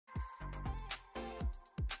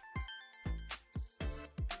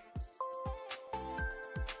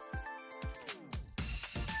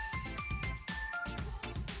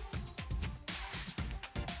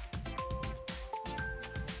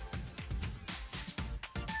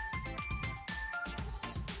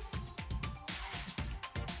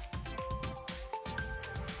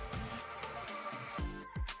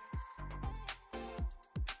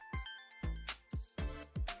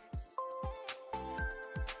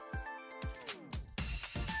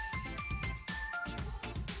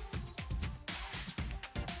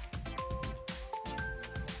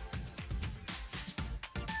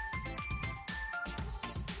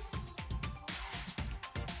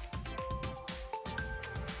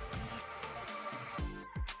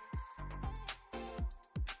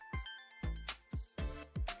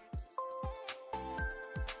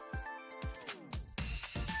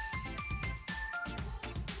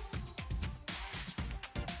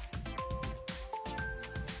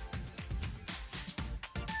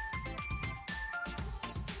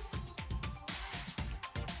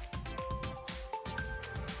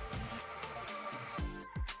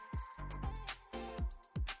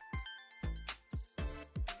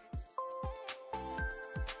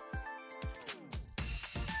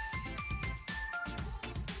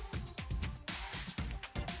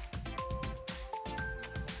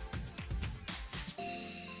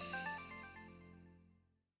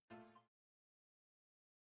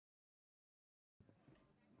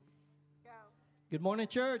Good morning,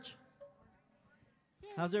 church.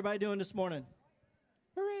 How's everybody doing this morning?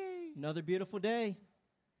 Hooray! Another beautiful day.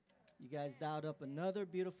 You guys dialed up another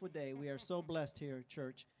beautiful day. We are so blessed here,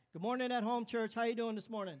 church. Good morning at home, church. How you doing this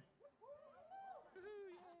morning?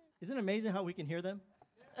 Isn't it amazing how we can hear them?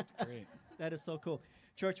 Great. That is so cool.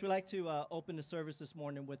 Church, we'd like to open the service this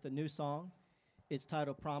morning with a new song. It's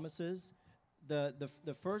titled Promises.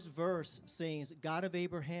 The first verse sings, God of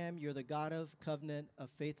Abraham, you're the God of covenant of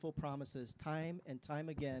faithful promises. Time and time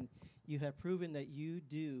again, you have proven that you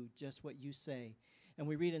do just what you say. And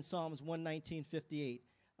we read in Psalms 119:58,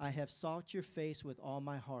 I have sought your face with all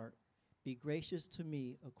my heart. Be gracious to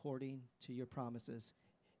me according to your promises.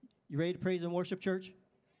 You ready to praise and worship, church?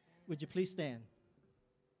 Would you please stand?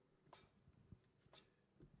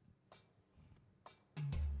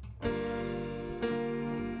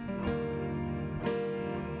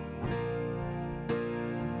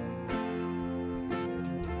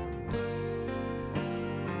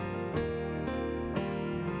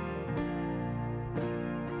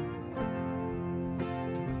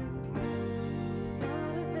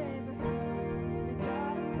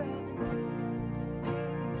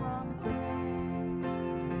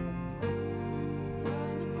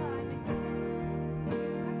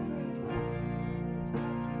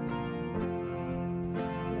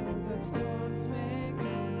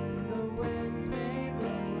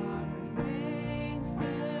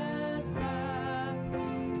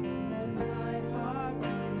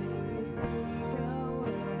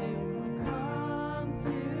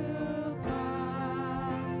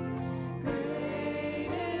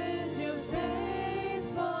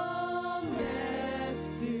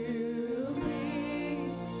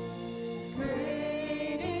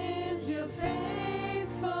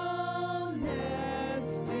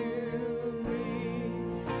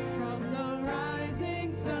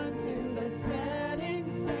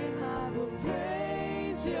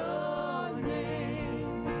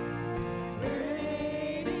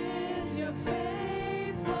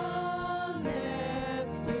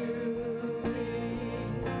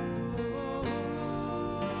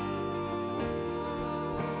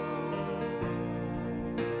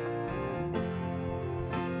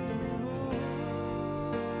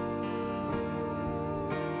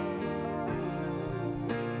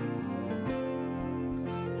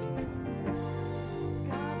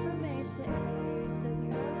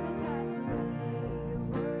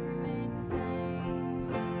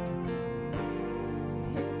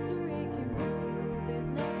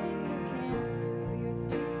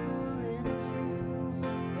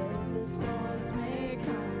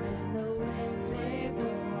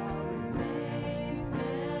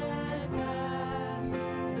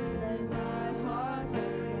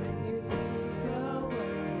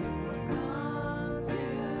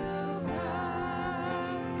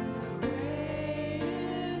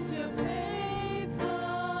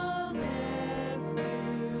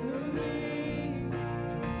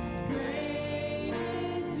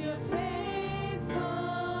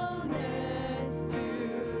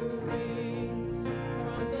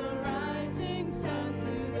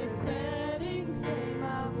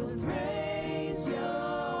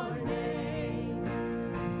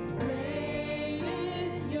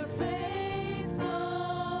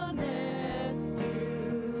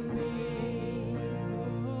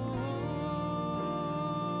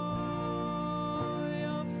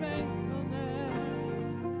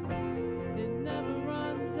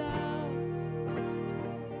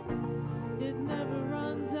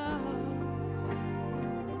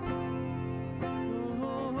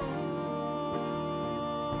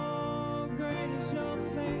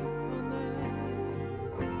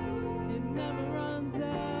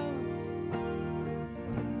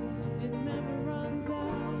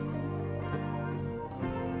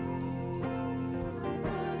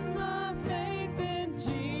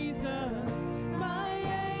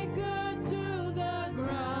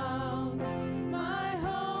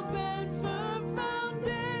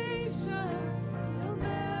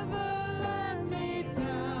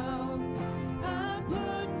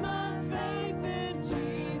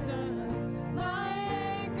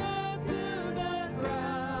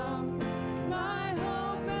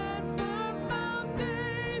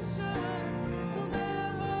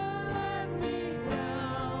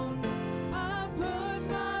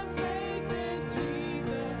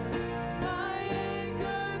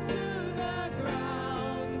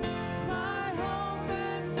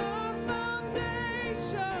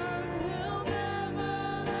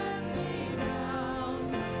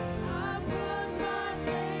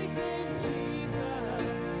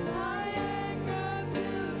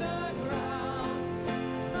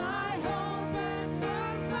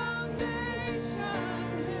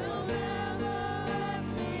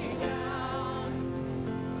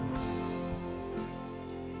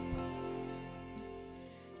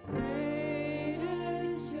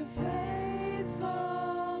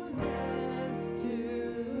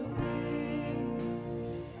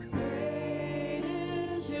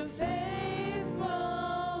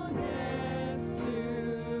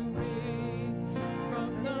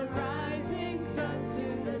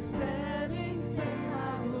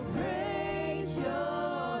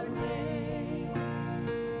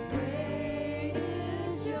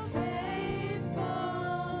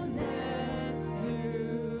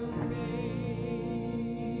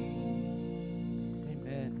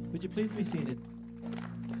 Would you please be seated?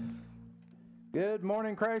 Good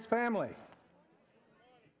morning, Christ family.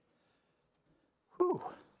 Whew.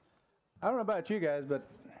 I don't know about you guys, but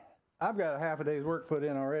I've got a half a day's work put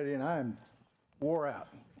in already, and I'm wore out.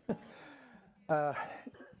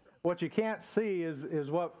 What you can't see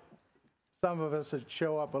is what some of us that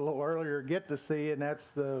show up a little earlier get to see, and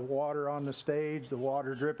that's the water on the stage, the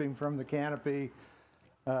water dripping from the canopy,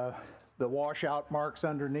 the washout marks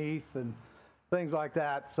underneath, and things like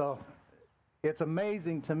that. So it's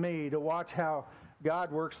amazing to me to watch how God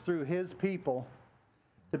works through His people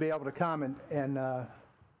to be able to come and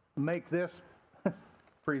make this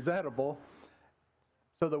presentable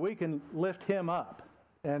so that we can lift Him up.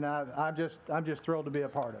 And I'm just thrilled to be a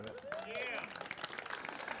part of it.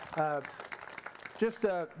 Yeah. Just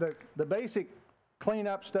the basic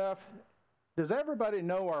cleanup stuff. Does everybody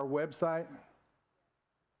know our website?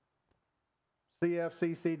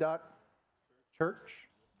 cfcc.church?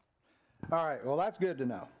 All right, well, that's good to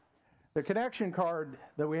know. The connection card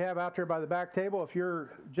that we have out there by the back table, if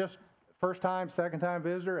you're just first time, second time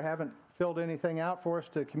visitor, haven't filled anything out for us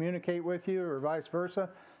to communicate with you or vice versa,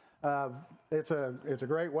 it's a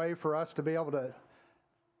great way for us to be able to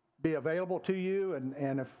be available to you,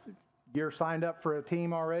 and if you're signed up for a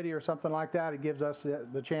team already or something like that, it gives us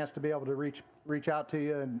the chance to be able to reach out to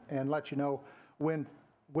you and let you know when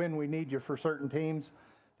we need you for certain teams,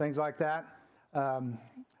 things like that.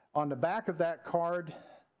 On the back of that card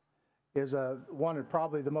is one of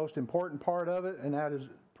probably the most important part of it, and that is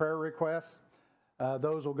prayer requests.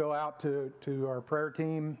 Those will go out to our prayer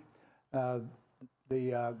team.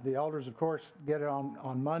 The elders, of course, get it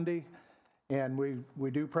on Monday, and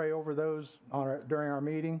we do pray over those during our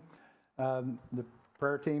meeting. The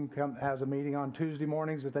prayer team has a meeting on Tuesday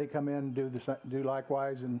mornings that they come in and do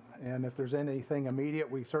likewise, and if there's anything immediate,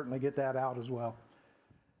 we certainly get that out as well.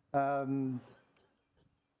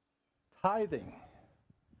 Tithing.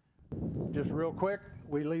 Just real quick,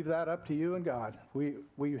 we leave that up to you and God. We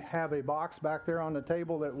have a box back there on the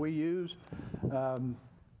table that we use,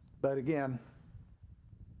 but again,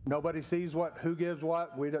 nobody sees who gives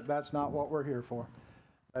what. That's not what we're here for.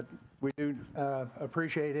 But we do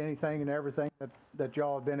appreciate anything and everything that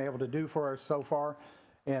y'all have been able to do for us so far,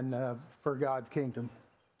 and for God's kingdom.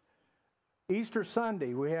 Easter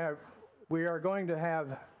Sunday, we are going to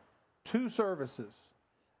have 2 services.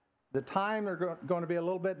 The time are going to be a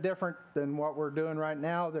little bit different than what we're doing right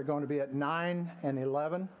now. They're going to be at 9 and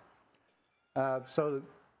 11. So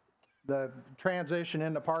the transition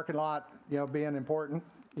in the parking lot, being important,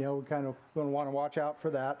 we kind of going to want to watch out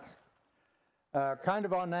for that. Kind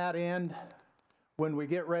of on that end, when we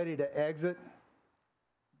get ready to exit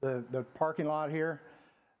the parking lot here,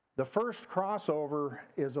 the first crossover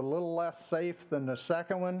is a little less safe than the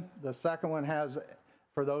second one. The second one has,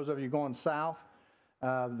 for those of you going south,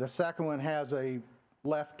 the second one has a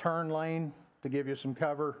left turn lane to give you some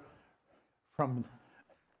cover from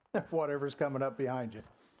whatever's coming up behind you.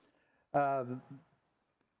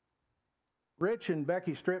 Rich and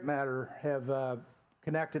Becky Stripmatter have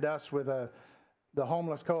connected us with the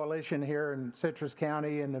Homeless Coalition here in Citrus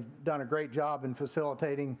County, and have done a great job in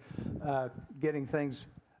facilitating getting things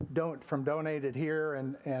from donated here,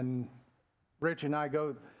 and Rich and I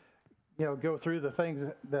go through the things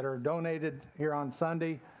that are donated here on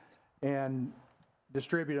Sunday and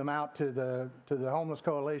distribute them out to the Homeless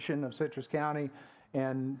Coalition of Citrus County,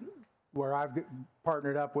 and where we've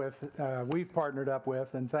partnered up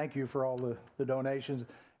with, and thank you for all the donations,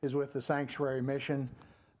 is with the Sanctuary Mission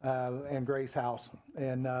and Grace House.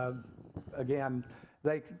 And again,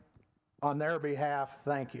 on their behalf,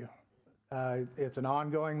 thank you. It's an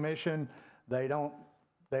ongoing mission. They don't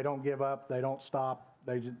give up. They don't stop.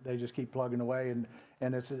 They just keep plugging away, and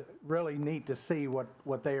it's really neat to see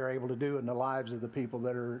what they are able to do in the lives of the people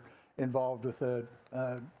that are involved with the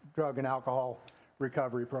drug and alcohol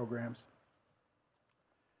recovery programs.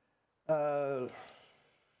 For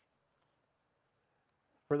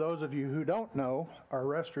those of you who don't know, our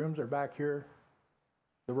restrooms are back here,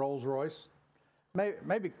 the Rolls Royce.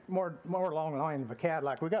 Maybe more along the line of a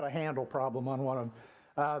Cadillac. We got a handle problem on one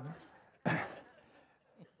of them.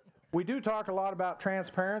 We do talk a lot about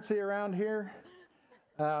transparency around here.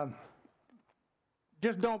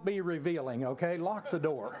 Just don't be revealing, okay? Lock the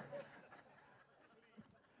door.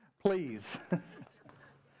 Please.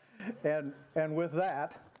 And with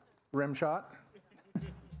that, rim shot.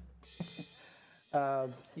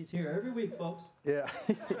 He's here every week, folks. Yeah.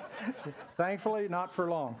 Thankfully, not for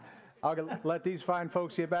long. I'll let these fine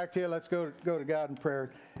folks get back to you. Let's go to God in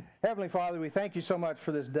prayer. Heavenly Father, we thank you so much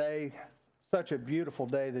for this day. Such a beautiful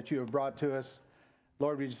day that you have brought to us.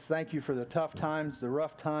 Lord, we just thank you for the tough times, the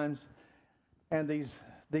rough times, and these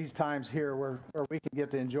these times here where we can get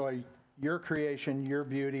to enjoy your creation, your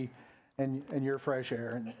beauty, and your fresh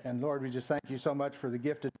air. And Lord, we just thank you so much for the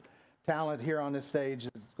gifted talent here on this stage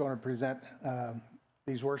that's going to present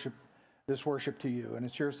this worship to you. And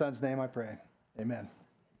it's your son's name I pray. Amen.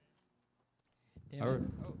 Amen. All right.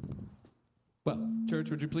 Well, church,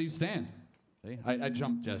 would you please stand? See? I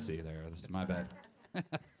jumped Jesse there. This is my bad.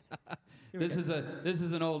 This is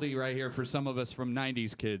an oldie right here for some of us from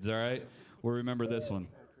 90s kids, all right? We'll remember this one.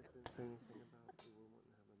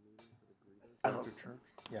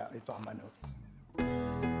 Yeah, it's on my notes.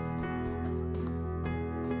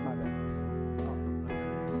 My bad.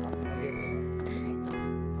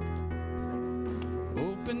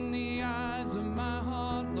 Open the eyes of my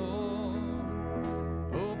heart, Lord.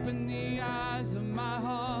 Open the eyes of my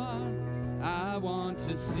heart. I want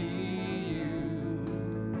to see you.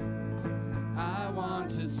 I want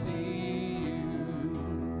to see you.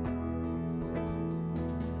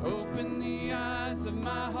 Open the eyes of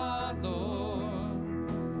my heart, Lord.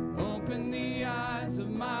 Open the eyes of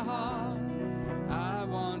my heart. I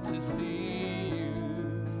want to see you.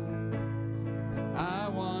 I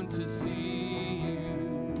want to see you.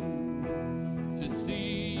 To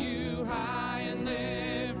see you high and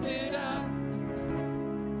lifted up,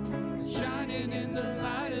 shining in the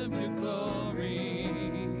light of your glory.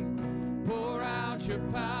 Pour out your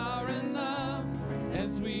power and love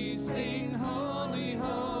as we sing holy,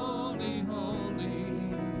 holy, holy.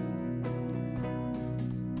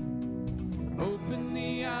 Open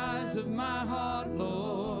the eyes of my heart,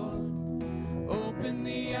 Lord. Open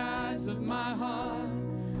the eyes of my heart.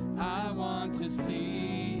 I want to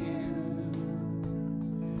see you.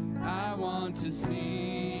 I want to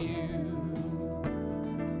see you.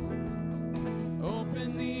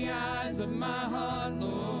 Open the eyes of my heart,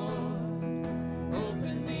 Lord.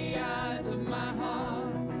 Open the eyes of my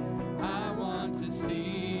heart. I want to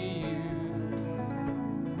see you.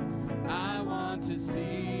 I want to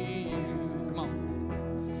see you. Come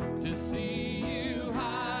on. To see you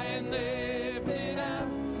high and lifted up,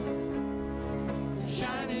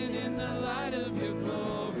 shining in the light of your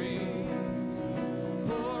glory.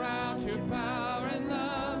 Pour out your power and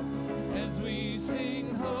love as we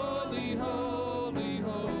sing holy, holy,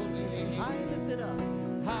 holy. High and lifted up.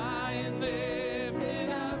 High and lifted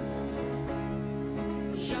up,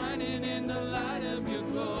 shining in the light of your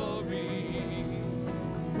glory.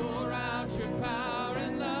 Pour out your power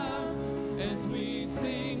and love as we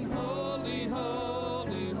sing holy,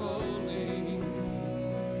 holy, holy.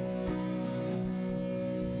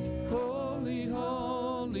 Holy,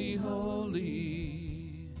 holy,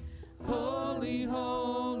 holy. Holy,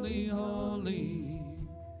 holy, holy.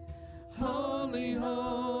 Holy,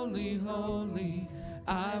 holy, holy.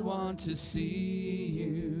 I want to see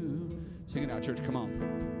you. Sing it out, church. Come on.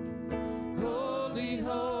 Holy,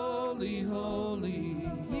 holy, holy.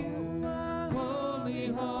 Holy,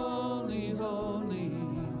 holy, holy.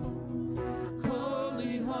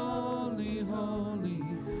 Holy, holy, holy.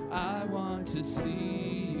 I want to see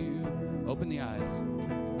you. Open the eyes.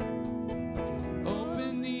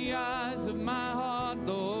 Open the eyes of my heart,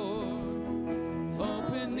 Lord.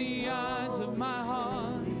 Open the eyes of my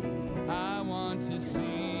heart. I want to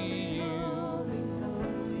see you.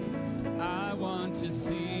 I want to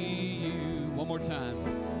see you. One more time.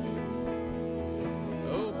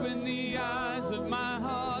 Open the eyes of my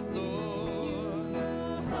heart, Lord.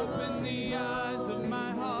 Open the eyes of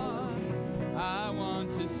my heart. I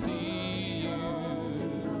want to see you.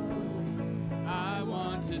 I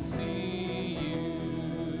want to see you.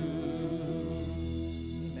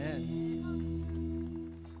 Amen.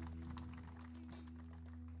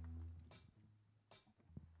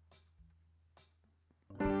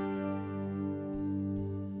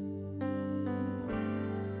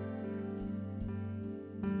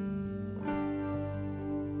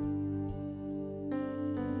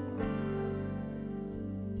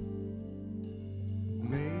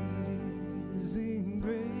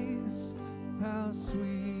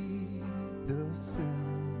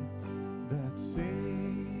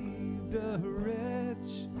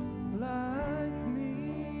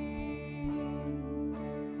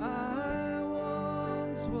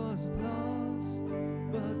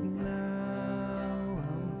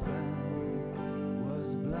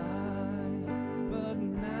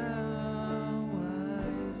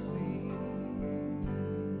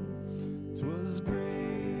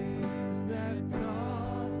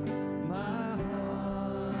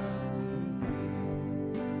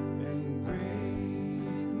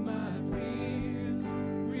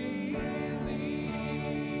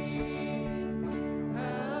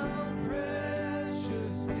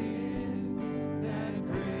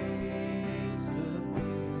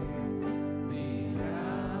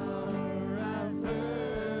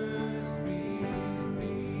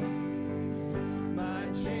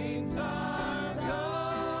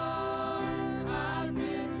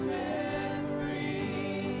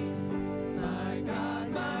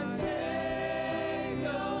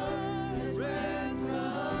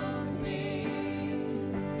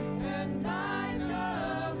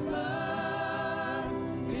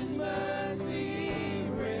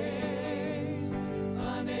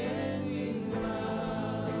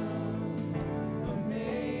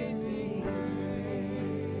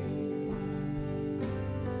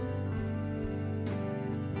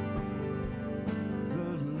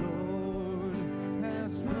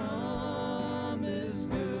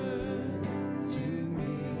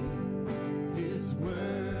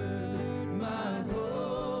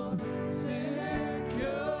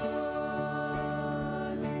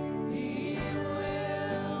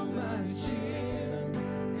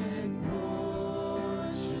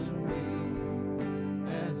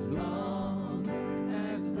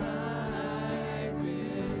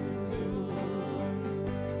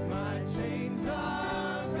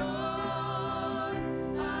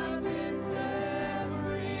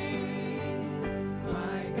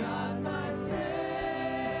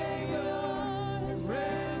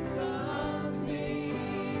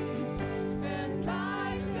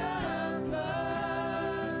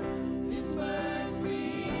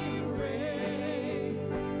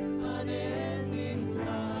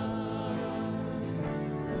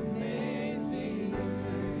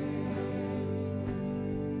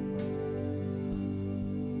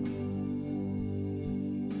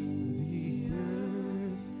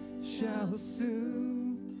 shall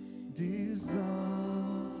soon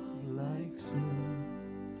dissolve like snow.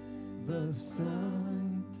 The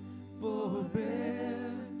sun forbear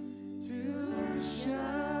to shine,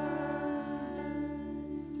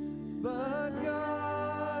 but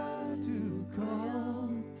God who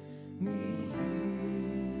called me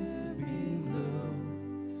here below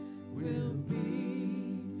will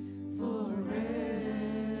be forever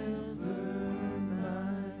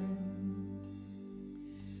mine.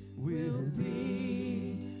 Will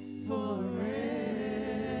be forever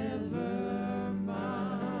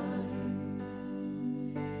mine.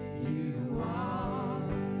 You are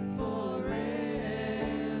forever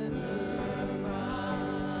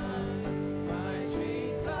mine. My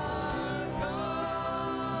chains are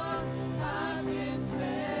gone. I've been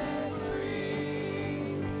set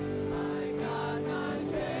free. My God, my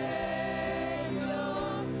Savior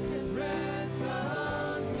has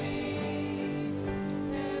ransomed me.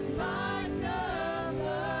 And like a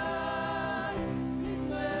flood, His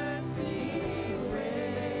mercy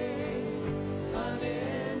reigns,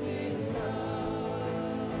 unending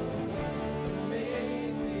love,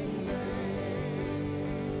 amazing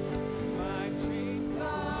grace. My chains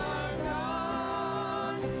are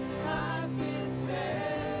gone, I've been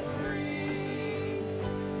set free.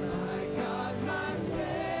 My God, my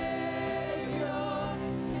Savior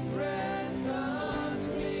has ransomed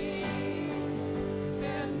me.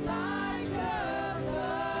 And like a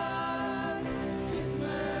flood, His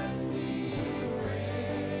mercy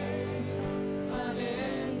reigns,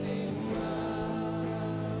 unending love,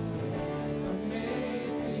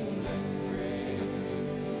 amazing grace,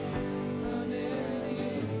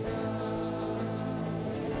 unending love,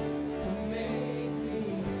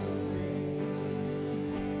 amazing grace,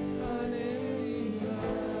 unending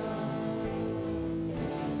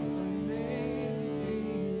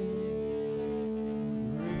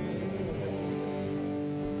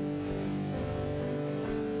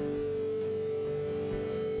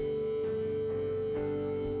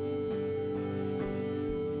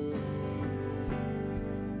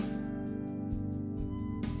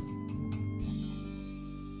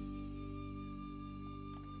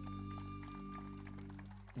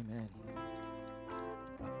Amen.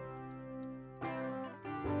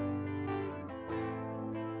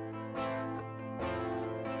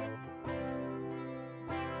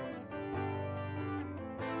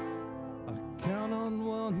 I count on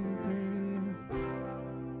one thing,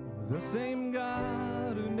 the same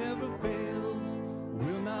God who never fails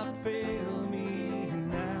will not fail me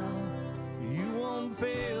now. You won't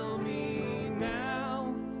fail me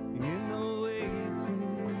now in the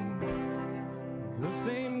waiting. The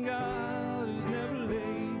same God who's never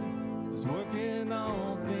late is working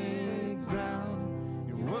all things out.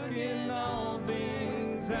 You're working all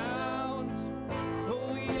things out.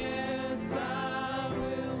 Oh yes, I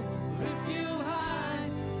will lift you high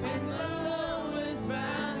in the lowest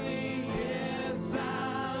valley. Yes,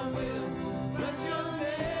 I will bless your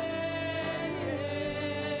name.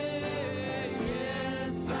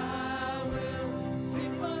 Yes, I will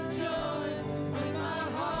sing for joy when my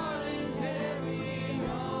heart is heavy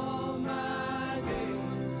all my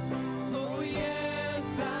days. Oh yes,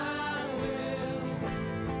 I will.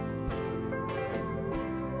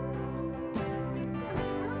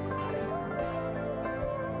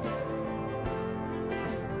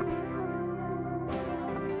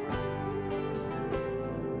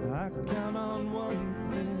 I count on one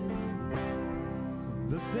thing,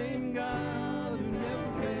 the same God who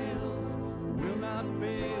never fails will not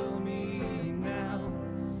fail me now.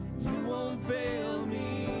 You won't fail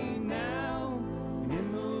me now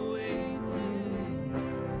in the waiting.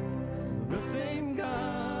 The same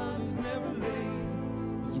God who's never late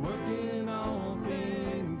is working all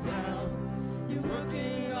things out. You're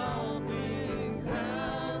working all things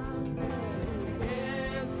out.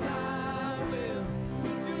 Yes, I will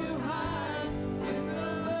lift you high in the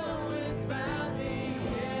lowest valley.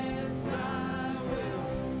 Yes, I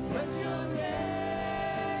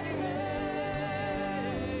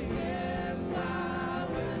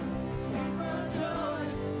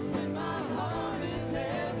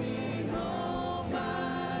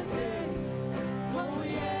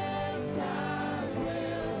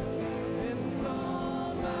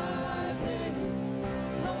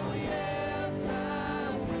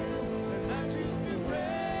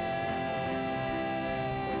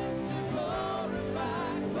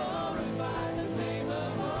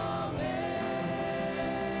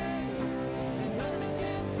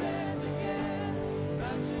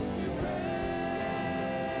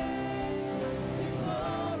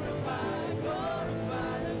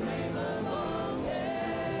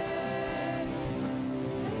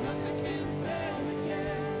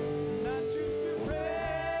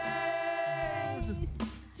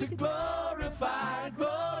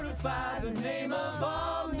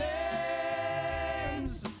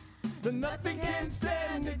that nothing can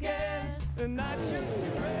stand against, and not just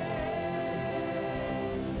to praise,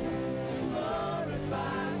 to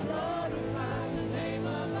glorify, glorify the name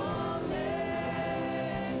of all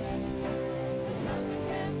nations, that nothing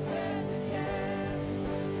can stand against.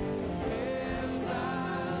 Yes,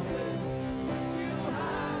 I will lift you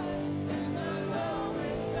high in the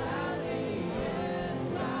lowest valley. Yes,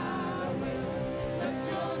 I will let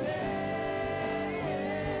your name.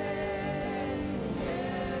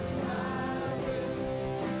 Yes, I will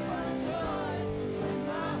sing my joy when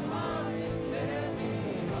my heart is heavy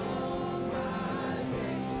on my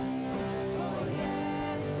days. Oh,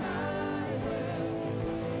 yes, I will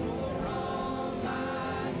for all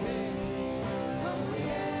my days. Oh,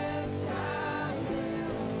 yes, I will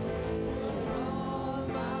for all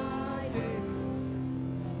my days.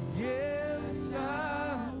 Yes, I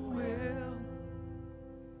will.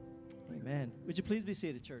 Amen. Would you please be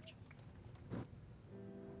seated, church?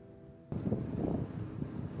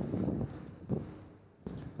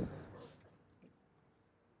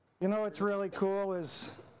 You know what's really cool is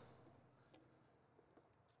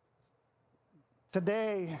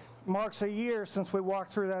today marks a year since we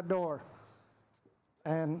walked through that door.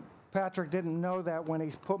 And Patrick didn't know that when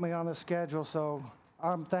he put me on the schedule, so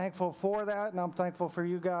I'm thankful for that, and I'm thankful for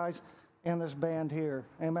you guys and this band here.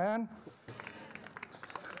 Amen?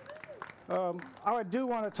 I do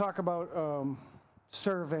want to talk about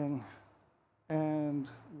serving and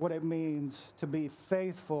what it means to be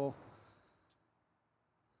faithful.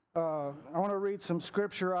 I want to read some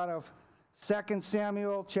scripture out of 2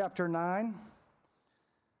 Samuel chapter 9.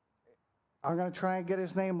 I'm going to try and get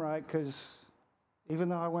his name right because even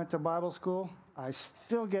though I went to Bible school, I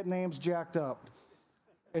still get names jacked up.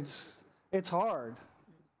 It's hard.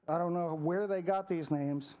 I don't know where they got these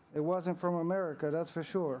names. It wasn't from America, that's for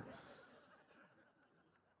sure.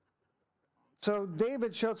 So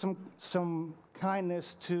David showed some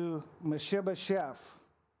kindness to Mephibosheth.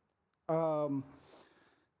 And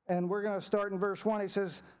we're going to start in verse 1. He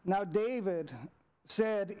says, "Now David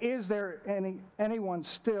said, 'Is there anyone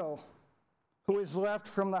still who is left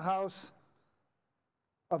from the house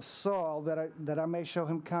of Saul that I may show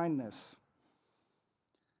him kindness?'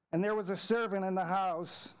 And there was a servant in the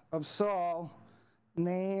house of Saul,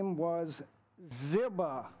 name was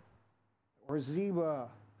Ziba, or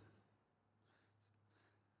Ziba.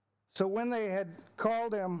 So when they had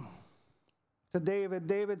called him to David,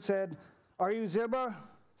 David said, 'Are you Ziba?'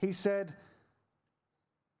 He said,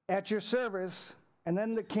 'At your service.' And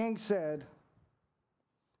then the king said,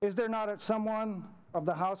 'Is there not someone of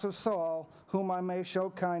the house of Saul whom I may show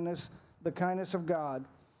kindness, the kindness of God?'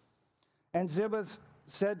 And Ziba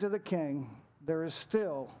said to the king, 'There is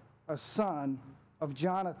still a son of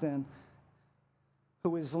Jonathan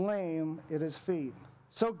who is lame at his feet.'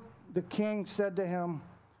 So the king said to him,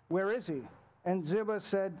 'Where is he?' And Ziba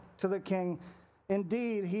said to the king,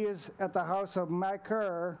 'Indeed, he is at the house of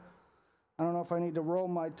Machir.'" I don't know if I need to roll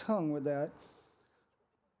my tongue with that.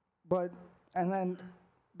 And then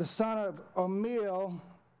the son of Amiel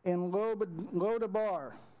in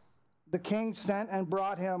Lodabar. The king sent and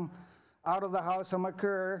brought him out of the house of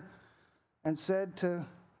Machir and said to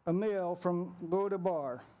Amiel from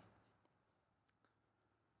Lodabar,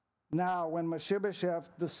 "Now when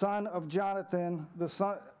Mephibosheth, the son of Jonathan, the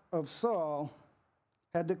son of Saul,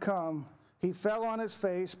 had to come, he fell on his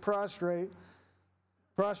face, prostrated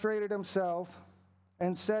himself,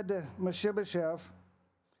 and said to Mephibosheth,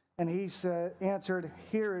 and he answered,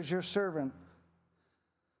 'Here is your servant.'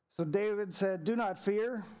 So David said, 'Do not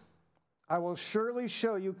fear. I will surely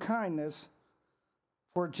show you kindness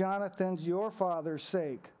for Jonathan's, your father's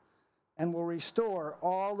sake, and will restore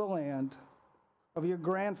all the land of your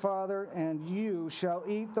grandfather, and you shall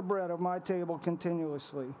eat the bread of my table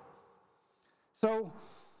continuously.'" So,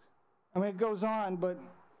 it goes on, but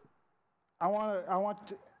I want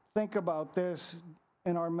to think about this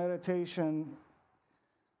in our meditation.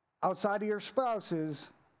 Outside of your spouses,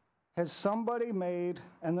 has somebody made,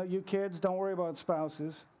 and you kids, don't worry about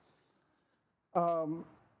spouses,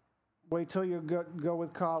 wait till you go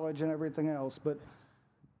with college and everything else, but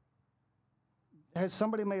has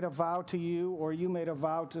somebody made a vow to you, or you made a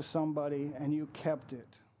vow to somebody and you kept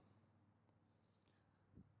it?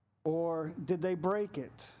 Or did they break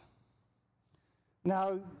it?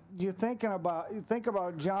 Now, you think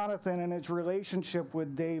about Jonathan and his relationship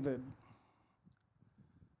with David.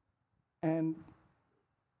 And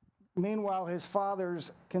meanwhile, his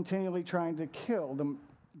father's continually trying to kill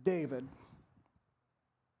David.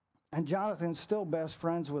 And Jonathan's still best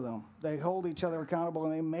friends with him. They hold each other accountable,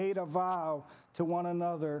 and they made a vow to one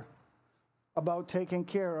another about taking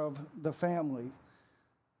care of the family.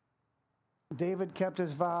 David kept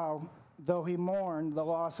his vow, though he mourned the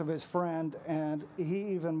loss of his friend, and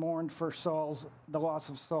he even mourned for the loss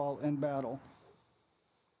of Saul in battle.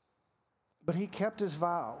 But he kept his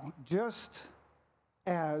vow, just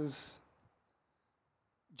as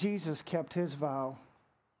Jesus kept his vow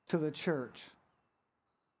to the church.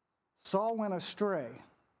 Saul went astray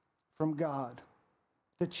from God.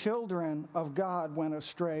 The children of God went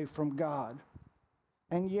astray from God.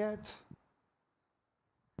 And yet,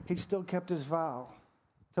 he still kept his vow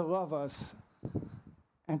to love us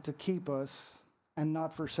and to keep us and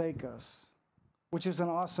not forsake us, which is an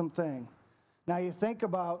awesome thing. Now you think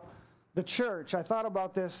about the church. I thought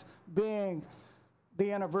about this being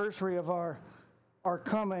the anniversary of our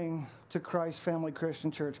coming to Christ Family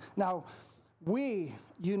Christian Church. Now, we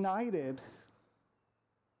united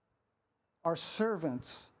are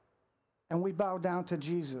servants and we bow down to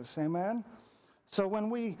Jesus. Amen? So when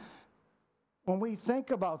we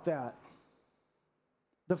think about that,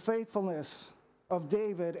 the faithfulness of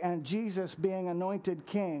David and Jesus being anointed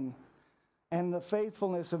king, and the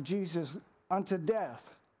faithfulness of Jesus unto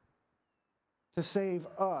death to save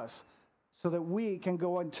us, so that we can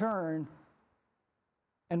go and turn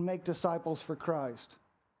and make disciples for Christ,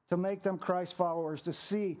 to make them Christ followers, to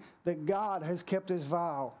see that God has kept his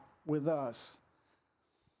vow with us.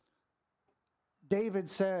 David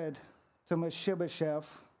said to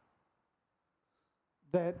Mephibosheth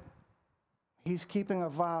that he's keeping a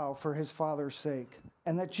vow for his father's sake,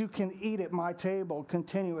 and that you can eat at my table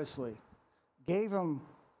continuously. Gave him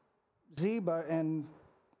Ziba and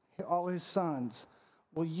all his sons.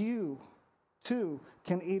 Well, you too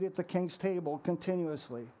can eat at the king's table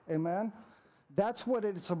continuously. Amen? That's what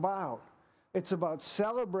it's about. It's about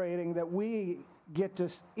celebrating that we get to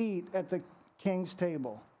eat at the king's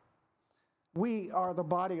table. We are the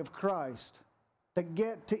body of Christ that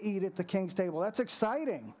get to eat at the king's table. That's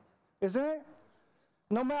exciting, isn't it?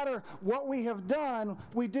 No matter what we have done,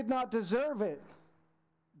 we did not deserve it.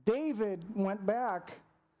 David went back,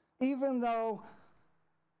 even though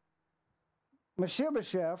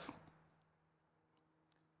Mephibosheth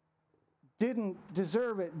didn't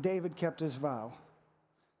deserve it, David kept his vow.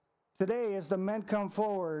 Today, as the men come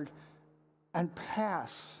forward and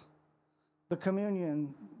pass the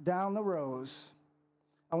communion down the rows,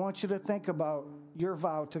 I want you to think about your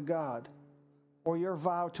vow to God, or your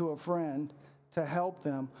vow to a friend to help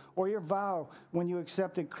them, or your vow when you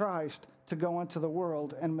accepted Christ to go into the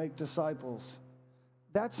world and make disciples.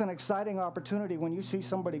 That's an exciting opportunity when you see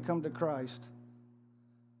somebody come to Christ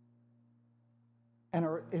and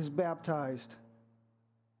is baptized,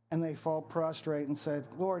 and they fall prostrate and said,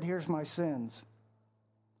 Lord, here's my sins.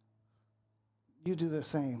 You do the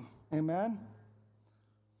same. Amen?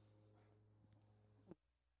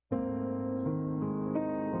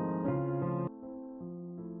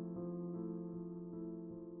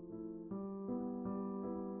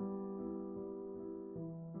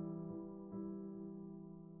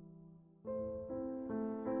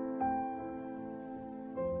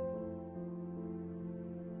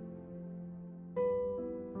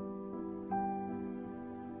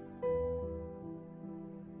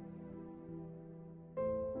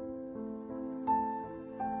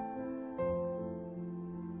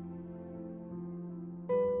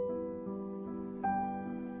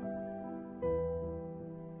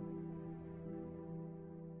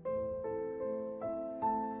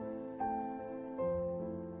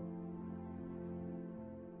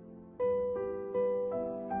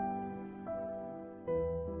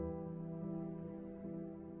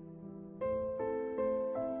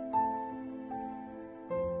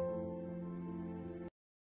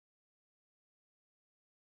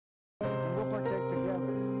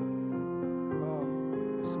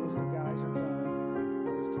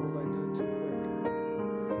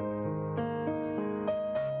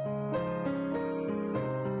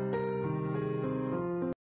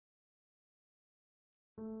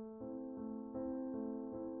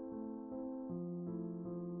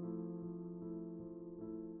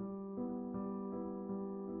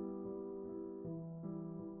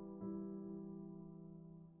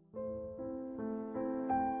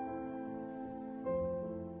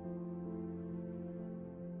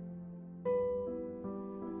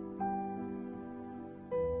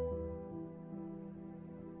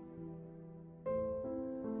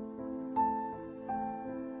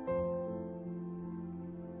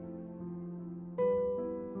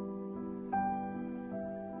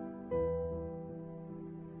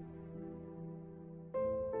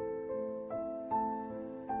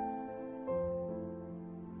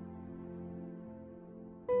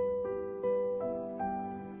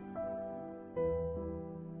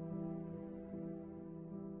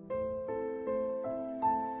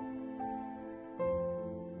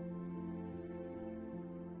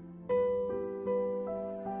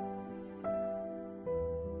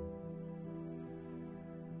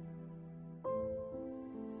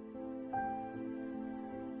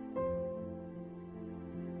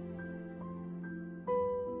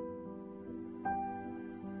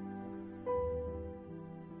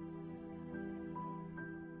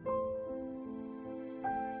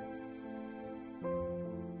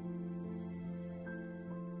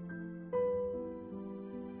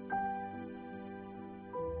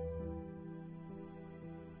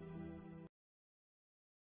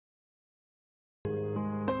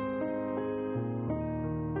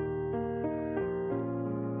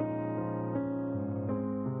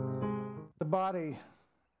 body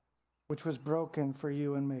which was broken for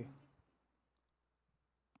you and me.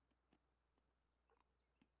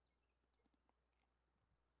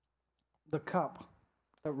 The cup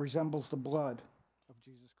that resembles the blood of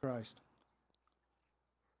Jesus Christ.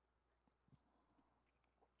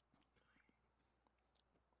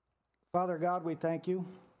 Father God, we thank you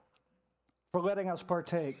for letting us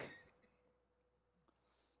partake.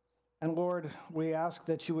 And Lord, we ask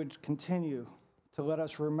that you would continue to let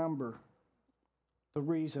us remember the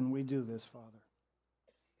reason we do this, Father.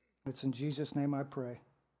 It's in Jesus' name I pray.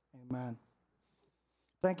 Amen.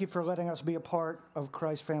 Thank you for letting us be a part of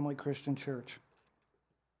Christ Family Christian Church.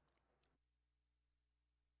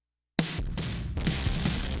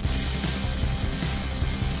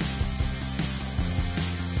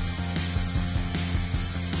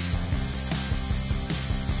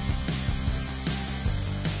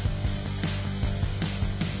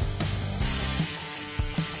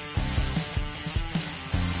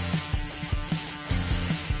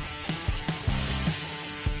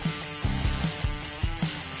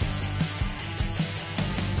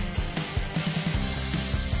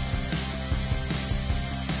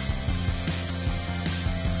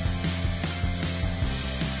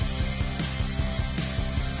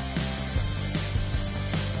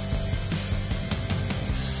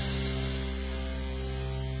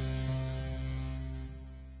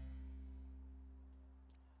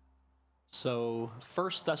 So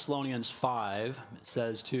 1 Thessalonians 5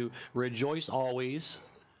 says to rejoice always,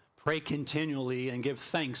 pray continually, and give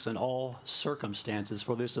thanks in all circumstances,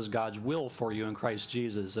 for this is God's will for you in Christ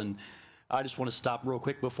Jesus. And I just want to stop real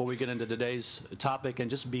quick before we get into today's topic and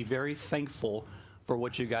just be very thankful for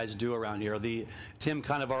what you guys do around here. Tim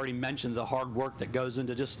kind of already mentioned the hard work that goes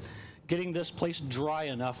into just getting this place dry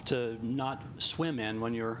enough to not swim in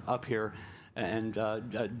when you're up here and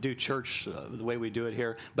do church the way we do it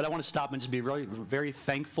here. But I want to stop and just be very, very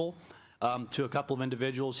thankful to a couple of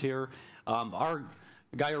individuals here. Our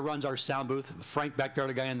guy who runs our sound booth, Frank back there,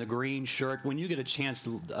 the guy in the green shirt. When you get a chance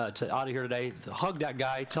to out of here today, hug that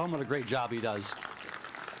guy. Tell him what a great job he does.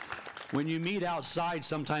 When you meet outside,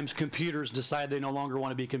 sometimes computers decide they no longer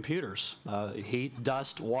want to be computers. Heat,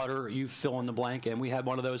 dust, water, you fill in the blank. And we had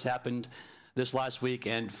one of those happen this last week,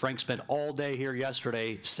 and Frank spent all day here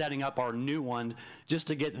yesterday setting up our new one just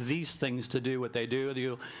to get these things to do what they do.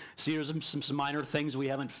 You see there's some minor things we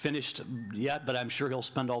haven't finished yet, but I'm sure he'll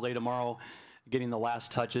spend all day tomorrow getting the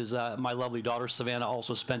last touches. My lovely daughter Savannah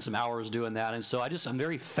also spent some hours doing that, and so I'm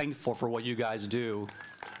very thankful for what you guys do.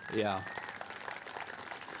 Yeah.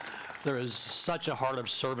 There is such a heart of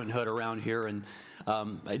servanthood around here, and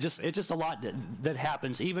it's just a lot that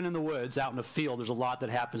happens, even in the woods, out in the field. There's a lot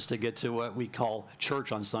that happens to get to what we call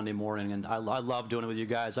church on Sunday morning, and I love doing it with you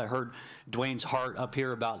guys. I heard Dwayne's heart up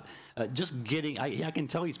here about just getting, I can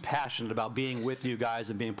tell he's passionate about being with you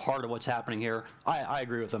guys and being part of what's happening here. I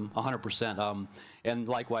agree with him 100%. And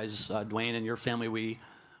likewise, Dwayne and your family, we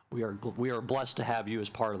are blessed to have you as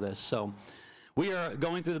part of this. So we are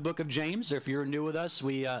going through the book of James. If you're new with us,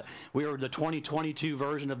 we are the 2022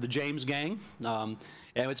 version of the James Gang, and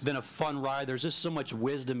it's been a fun ride. There's just so much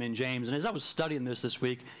wisdom in James, and as I was studying this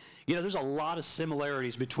week, there's a lot of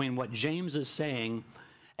similarities between what James is saying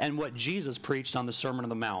and what Jesus preached on the Sermon on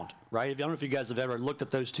the Mount, right? I don't know if you guys have ever looked at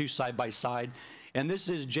those two side by side. And this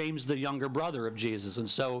is James, the younger brother of Jesus. And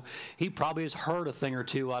so he probably has heard a thing or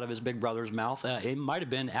two out of his big brother's mouth. It might have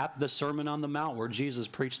been at the Sermon on the Mount where Jesus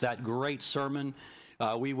preached that great sermon.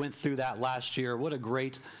 We went through that last year. What a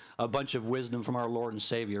great bunch of wisdom from our Lord and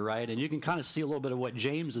Savior, right? And you can kind of see a little bit of what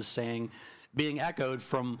James is saying being echoed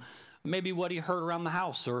from maybe what he heard around the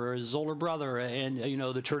house or his older brother. And,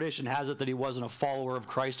 the tradition has it that he wasn't a follower of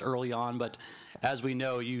Christ early on. But as we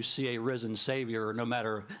know, you see a risen Savior, no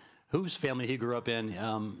matter whose family he grew up in,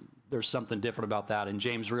 there's something different about that. And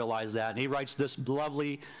James realized that. And he writes this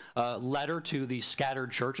lovely letter to the scattered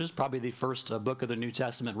churches, probably the first book of the New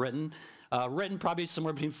Testament written probably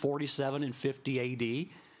somewhere between 47 and 50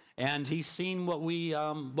 A.D., and he's seen what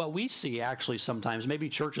we see actually sometimes. Maybe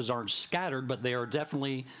churches aren't scattered, but they are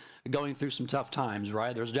definitely going through some tough times,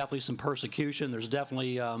 right? There's definitely some persecution. There's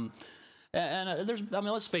definitely,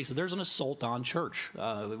 let's face it, there's an assault on church.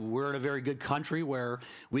 We're in a very good country where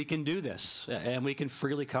we can do this, and we can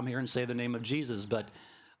freely come here and say the name of Jesus, but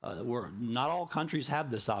not all countries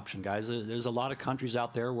have this option, guys. There's a lot of countries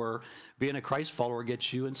out there where being a Christ follower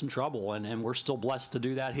gets you in some trouble, and we're still blessed to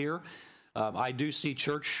do that here. I do see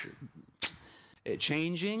church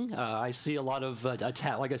changing. I see a lot of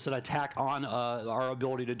attack on our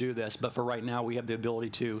ability to do this. But for right now, we have the ability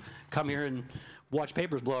to come here and watch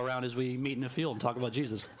papers blow around as we meet in the field and talk about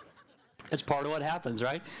Jesus. It's part of what happens,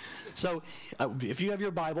 right? So if you have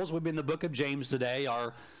your Bibles, we'll be in the book of James today.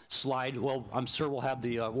 Our slide, well, I'm sure we'll have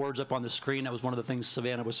the words up on the screen. That was one of the things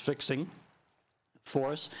Savannah was fixing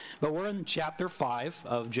for us. But we're in chapter 5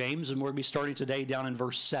 of James, and we're going to be starting today down in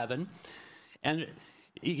verse 7. And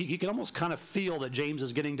you can almost kind of feel that James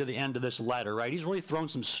is getting to the end of this letter, right? He's really thrown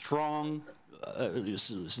some strong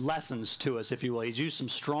lessons to us, if you will. He's used some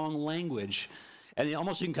strong language. And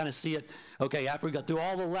almost you can kind of see it, okay, after we got through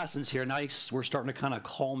all the lessons here, now we're starting to kind of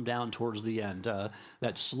calm down towards the end,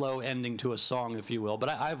 that slow ending to a song, if you will. But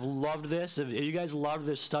I've loved this. Have you guys loved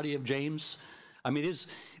this study of James? I mean,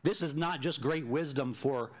 this is not just great wisdom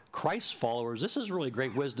for Christ followers. This is really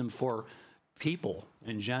great wisdom for people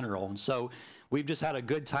in general. And so we've just had a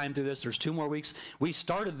good time through this. There's 2 more weeks. We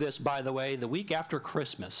started this, by the way, the week after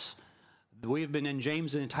Christmas. We've been in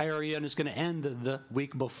James the entire year, and it's going to end the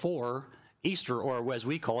week before Easter, or as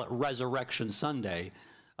we call it, Resurrection Sunday.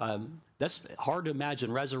 That's hard to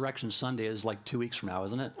imagine. Resurrection Sunday is like 2 weeks from now,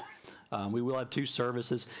 isn't it? We will have 2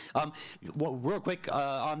 services. Well, real quick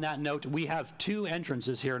on that note, we have 2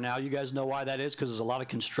 entrances here now. You guys know why that is, because there's a lot of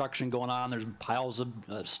construction going on. There's piles of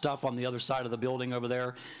stuff on the other side of the building over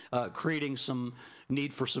there, creating some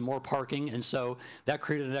need for some more parking. And so that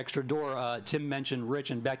created an extra door. Tim mentioned Rich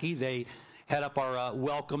and Becky. They head up our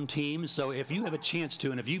welcome team. So if you have a chance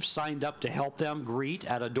to, and if you've signed up to help them greet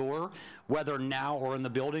at a door, whether now or in the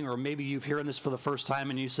building, or maybe you've hearing this for the first time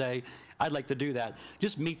and you say, I'd like to do that,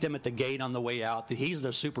 just meet them at the gate on the way out. He's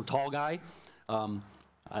the super tall guy.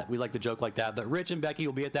 We like to joke like that, but Rich and Becky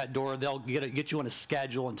will be at that door. They'll get you on a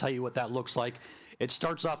schedule and tell you what that looks like. It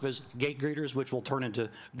starts off as gate greeters, which will turn into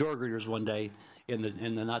door greeters one day in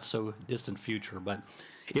the not so distant future. But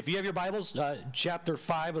if you have your Bibles, chapter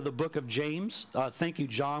 5 of the book of James. Thank you,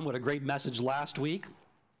 John. What a great message last week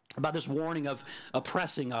about this warning of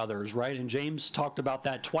oppressing others, right? And James talked about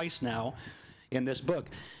that twice now in this book.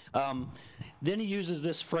 Then he uses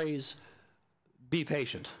this phrase, be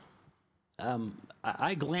patient.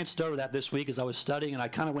 I glanced over that this week as I was studying, and I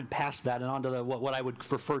kind of went past that and onto what I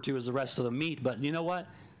would refer to as the rest of the meat. But you know what?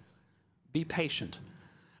 Be patient.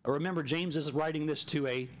 Remember, James is writing this to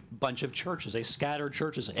a bunch of churches, a scattered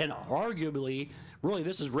churches, and arguably, really,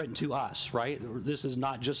 this is written to us, right? This is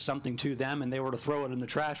not just something to them, and they were to throw it in the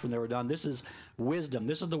trash when they were done. This is wisdom.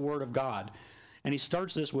 This is the word of God. And he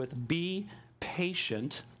starts this with, be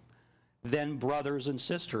patient, then brothers and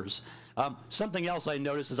sisters. Something else I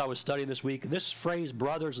noticed as I was studying this week, this phrase,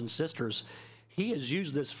 brothers and sisters, he has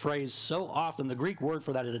used this phrase so often. The Greek word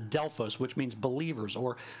for that is adelphos, which means believers,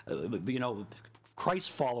 or,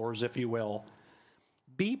 Christ followers, if you will.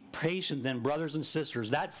 Be patient then, brothers and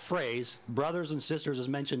sisters. That phrase, brothers and sisters, is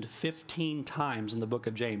mentioned 15 times in the book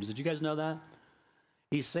of James. Did you guys know that?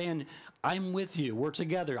 He's saying, I'm with you. We're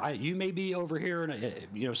together. You may be over here,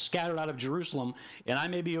 scattered out of Jerusalem, and I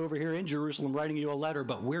may be over here in Jerusalem writing you a letter,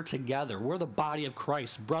 but we're together. We're the body of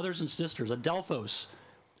Christ, brothers and sisters, adelphos,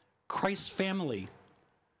 Christ's family.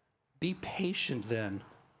 Be patient then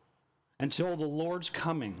until the Lord's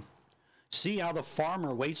coming. See how the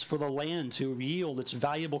farmer waits for the land to yield its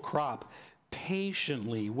valuable crop,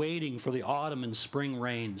 patiently waiting for the autumn and spring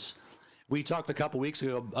rains. We talked a couple weeks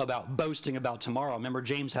ago about boasting about tomorrow. Remember,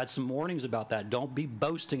 James had some warnings about that. Don't be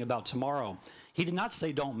boasting about tomorrow. He did not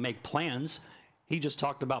say don't make plans. He just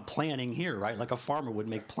talked about planning here, right? Like a farmer would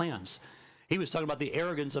make plans. He was talking about the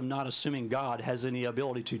arrogance of not assuming God has any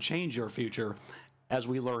ability to change your future, as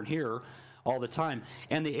we learn here all the time,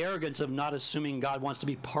 and the arrogance of not assuming God wants to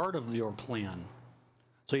be part of your plan.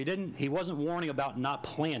 So he wasn't warning about not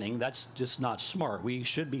planning. That's just not smart. We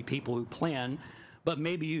should be people who plan, but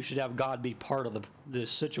maybe you should have God be part of the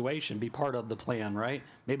situation, be part of the plan, right?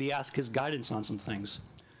 Maybe ask his guidance on some things.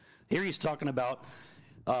 Here he's talking about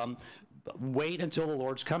wait until the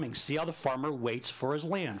Lord's coming. See how the farmer waits for his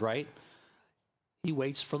land, right? He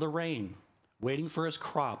waits for the rain, waiting for his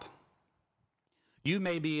crop. You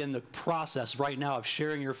may be in the process right now of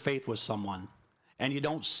sharing your faith with someone, and you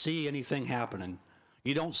don't see anything happening.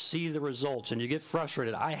 You don't see the results, and you get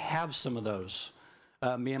frustrated. I have some of those.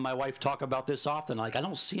 Me and my wife talk about this often. Like, I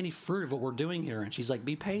don't see any fruit of what we're doing here. And she's like,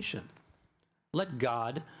 be patient. Let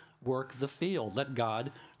God work the field. Let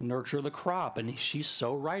God nurture the crop. And she's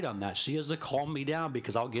so right on that. She has to calm me down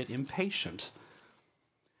because I'll get impatient.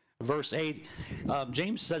 Verse 8,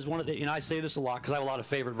 James says one of the, I say this a lot because I have a lot of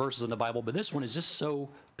favorite verses in the Bible, but this one is just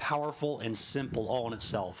so powerful and simple all in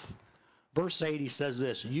itself. Verse 8, he says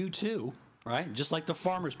this, you too, right? Just like the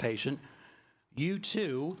farmer's patient, you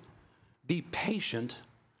too be patient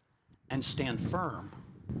and stand firm.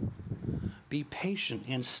 Be patient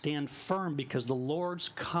and stand firm because the Lord's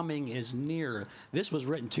coming is near. This was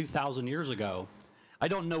written 2,000 years ago. I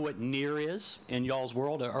don't know what near is in y'all's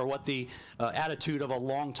world, or what the attitude of a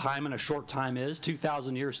long time and a short time is.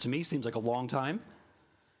 2,000 years to me seems like a long time,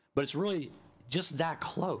 but it's really just that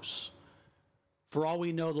close. For all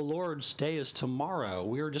we know, the Lord's day is tomorrow.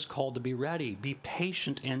 We are just called to be ready, be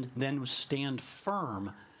patient, and then stand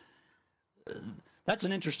firm. That's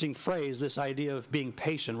an interesting phrase, this idea of being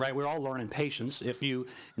patient, right? We're all learning patience. If you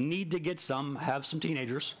need to get some, have some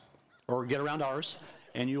teenagers, or get around ours,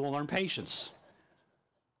 and you will learn patience.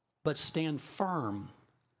 But stand firm.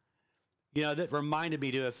 You know, that reminded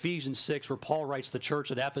me to Ephesians 6, where Paul writes the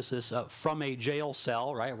church at Ephesus from a jail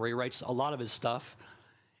cell, right, where he writes a lot of his stuff.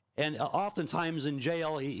 And oftentimes in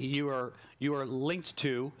jail, you are linked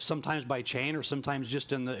to, sometimes by chain or sometimes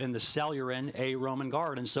just in the cell you're in, a Roman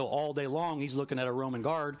guard. And so all day long, he's looking at a Roman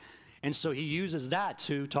guard. And so he uses that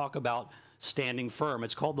to talk about standing firm.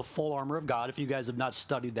 It's called the full armor of God. If you guys have not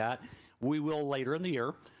studied that, we will later in the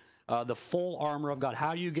year. The full armor of God.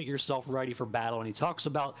 How do you get yourself ready for battle? And he talks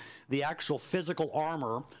about the actual physical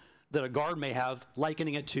armor that a guard may have,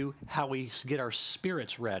 likening it to how we get our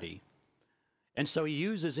spirits ready. And so he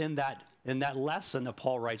uses in that lesson that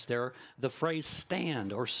Paul writes there, the phrase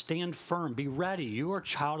stand or stand firm. Be ready. You are a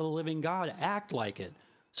child of the living God. Act like it.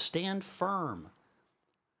 Stand firm.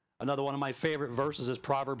 Another one of my favorite verses is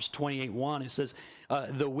Proverbs 28:1. It says,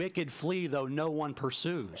 the wicked flee though no one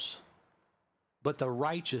pursues, but the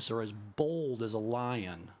righteous are as bold as a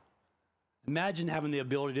lion. Imagine having the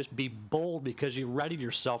ability to just be bold because you've readied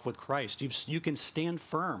yourself with Christ. You can stand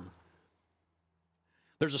firm.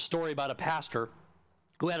 There's a story about a pastor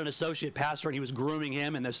who had an associate pastor, and he was grooming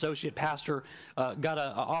him, and the associate pastor got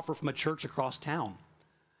an offer from a church across town.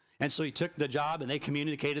 And so he took the job, and they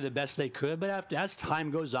communicated the best they could. But as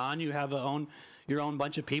time goes on, you have your own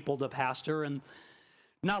bunch of people to pastor, and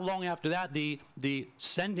not long after that, the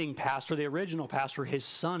sending pastor, the original pastor, his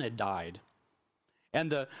son had died.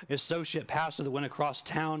 And the associate pastor that went across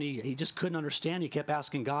town, he just couldn't understand. He kept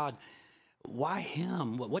asking God, why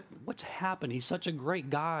him? What's happened? He's such a great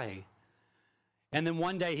guy. And then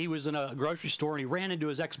one day he was in a grocery store, and he ran into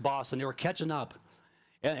his ex-boss, and they were catching up.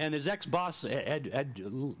 And his ex-boss had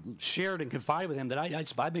shared and confided with him that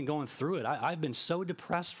I've been going through it. I've been so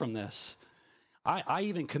depressed from this. I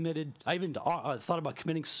even thought about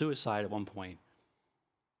committing suicide at one point.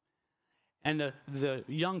 And the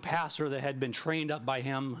young pastor that had been trained up by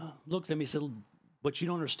him looked at me and said, what you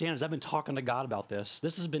don't understand is I've been talking to God about this.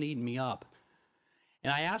 This has been eating me up.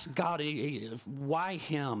 And I asked God, why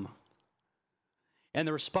him? And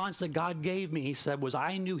the response that God gave me, he said, was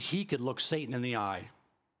I knew he could look Satan in the eye.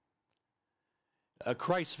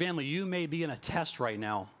 Christ's family, you may be in a test right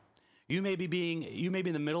now. You may be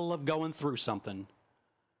in the middle of going through something,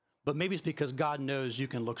 but maybe it's because God knows you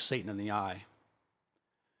can look Satan in the eye.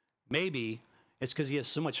 Maybe it's because he has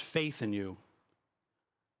so much faith in you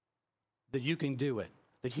that you can do it,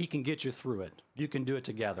 that he can get you through it. You can do it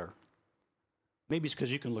together. Maybe it's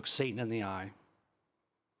because you can look Satan in the eye.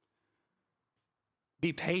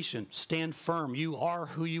 Be patient, stand firm. You are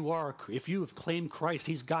who you are. If you have claimed Christ,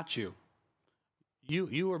 he's got you.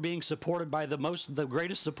 You are being supported by the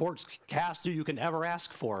greatest support caster you can ever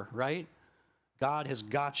ask for, right? God has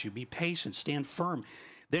got you. Be patient, stand firm.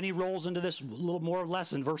 Then he rolls into this little more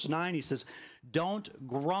lesson. Verse 9, he says, don't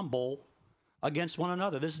grumble against one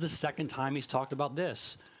another. This is the second time he's talked about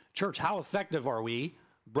this. Church, how effective are we,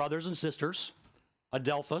 brothers and sisters,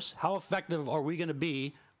 Adelphos? How effective are we going to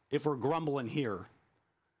be if we're grumbling here?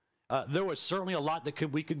 There was certainly a lot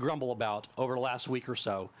that we could grumble about over the last week or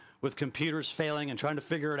so, with computers failing and trying to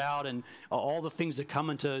figure it out, and all the things that come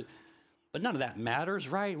into. But none of that matters,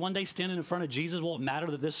 right? One day standing in front of Jesus, will it matter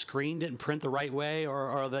that this screen didn't print the right way,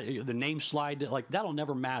 or the name slide that'll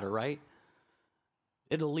never matter, right?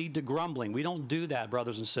 It'll lead to grumbling. We don't do that,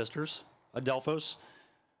 brothers and sisters. Adelphos,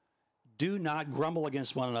 do not grumble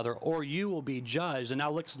against one another, or you will be judged. And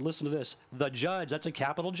now listen to this. The judge, that's a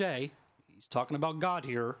capital J, he's talking about God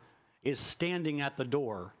here, is standing at the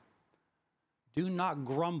door. Do not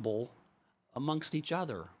grumble amongst each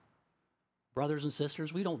other. Brothers and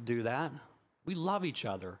sisters, we don't do that. We love each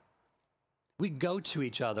other. We go to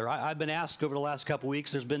each other. I've been asked over the last couple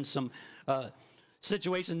weeks, there's been some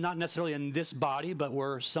situations, not necessarily in this body, but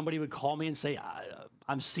where somebody would call me and say,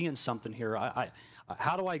 I'm seeing something here.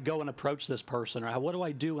 How do I go and approach this person? Or what do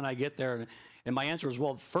I do when I get there? And my answer is,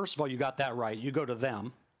 well, first of all, you got that right. You go to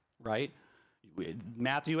them, right?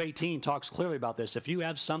 Matthew 18 talks clearly about this. If you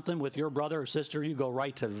have something with your brother or sister, you go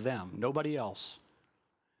right to them, nobody else.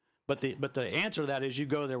 But the answer to that is you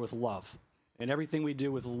go there with love, and everything we do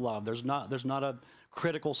with love. There's not a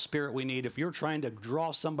critical spirit we need. If you're trying to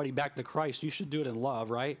draw somebody back to Christ, you should do it in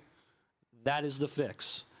love, right? That is the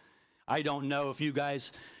fix. I don't know if you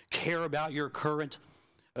guys care about your current,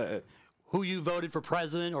 who you voted for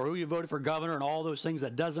president or who you voted for governor and all those things.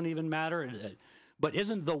 That doesn't even matter. But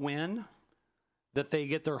isn't the win that they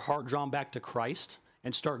get their heart drawn back to Christ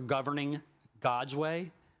and start governing God's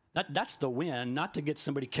way? That's the win, not to get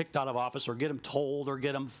somebody kicked out of office or get them told or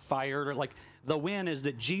get them fired. Or like, the win is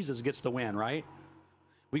that Jesus gets the win, right?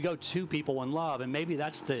 We go to people in love, and maybe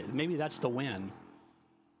that's the win.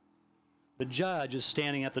 The judge is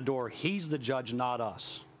standing at the door. He's the judge, not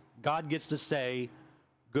us. God gets to say,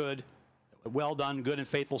 good, well done, good and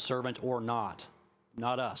faithful servant, or not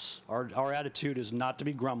us. Our attitude is not to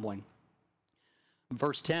be grumbling. In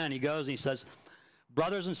verse 10, he goes and he says,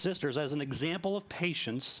 brothers and sisters, as an example of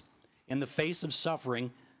patience in the face of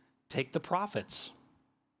suffering, take the prophets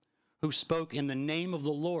who spoke in the name of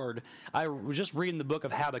the Lord. I was just reading the book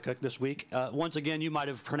of Habakkuk this week. Once again, you might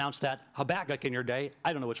have pronounced that Habakkuk in your day.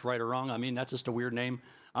 I don't know what's right or wrong. I mean, that's just a weird name.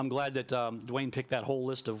 I'm glad that Dwayne picked that whole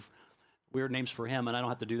list of weird names for him, and I don't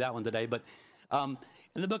have to do that one today. But in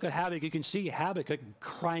the book of Habakkuk, you can see Habakkuk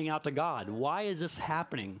crying out to God. Why is this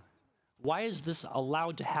happening? Why is this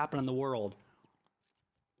allowed to happen in the world?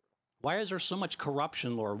 Why is there so much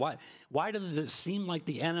corruption, Lord? Why does it seem like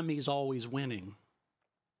the enemy's always winning?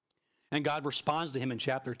 And God responds to him in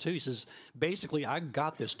chapter 2. He says, basically, I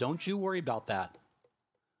got this. Don't you worry about that.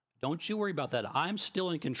 Don't you worry about that. I'm still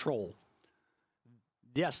in control.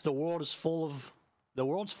 Yes, the world's full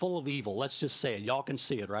of evil. Let's just say it. Y'all can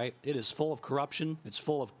see it, right? It is full of corruption. It's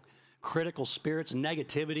full of critical spirits,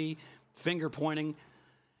 negativity, finger pointing.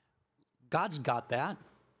 God's got that.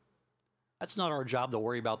 That's not our job to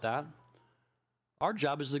worry about that. Our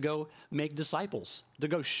job is to go make disciples, to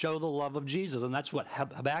go show the love of Jesus. And that's what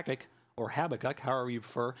Habakkuk, or Habakkuk, however you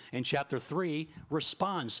prefer, in chapter 3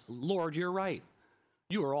 responds. Lord, you're right.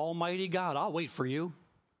 You are Almighty God. I'll wait for you.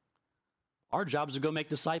 Our job is to go make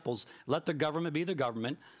disciples. Let the government be the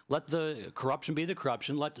government. Let the corruption be the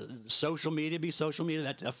corruption. Let social media be social media.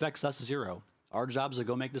 That affects us zero. Our job is to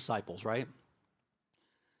go make disciples, right?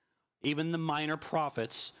 Even the minor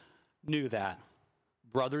prophets knew that.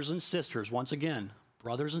 Brothers and sisters, once again,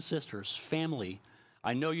 brothers and sisters, family.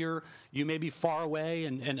 I know you may be far away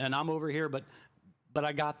and I'm over here, but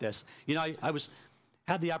I got this. You know, I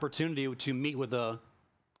had the opportunity to meet with a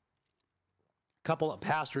couple of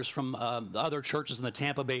pastors from the other churches in the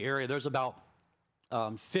Tampa Bay area. There's about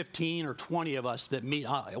 15 or 20 of us that meet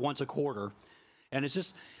once a quarter. And it's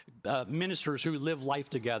just ministers who live life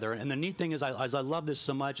together. And the neat thing is, I love this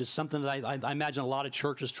so much, it's something that I imagine a lot of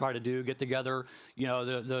churches try to do, get together, you know,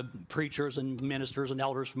 the preachers and ministers and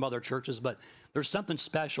elders from other churches. But there's something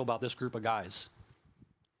special about this group of guys.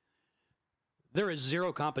 There is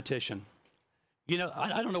zero competition. You know,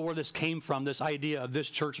 I don't know where this came from, this idea of this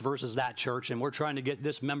church versus that church, and we're trying to get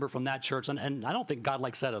this member from that church. And I don't think God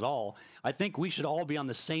likes that at all. I think we should all be on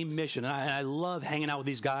the same mission. And I love hanging out with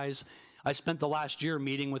these guys. I spent the last year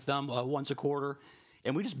meeting with them once a quarter,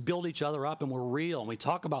 and we just build each other up, and we're real, and we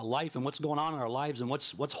talk about life and what's going on in our lives and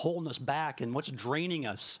what's holding us back and what's draining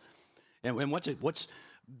us and what's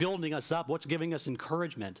building us up, what's giving us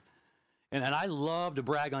encouragement. And I love to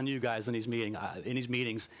brag on you guys in these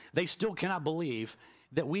meetings. They still cannot believe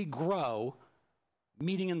that we grow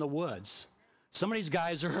meeting in the woods. Some of these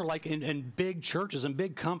guys are like in big churches and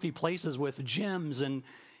big comfy places with gyms and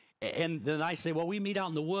then I say, well, we meet out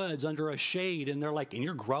in the woods under a shade. And they're like, and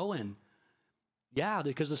you're growing. Yeah,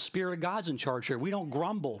 because the Spirit of God's in charge here. We don't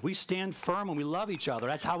grumble. We stand firm and we love each other.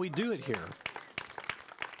 That's how we do it here.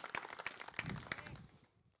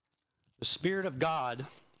 The Spirit of God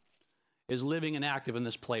is living and active in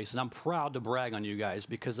this place. And I'm proud to brag on you guys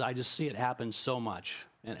because I just see it happen so much.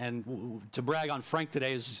 And to brag on Frank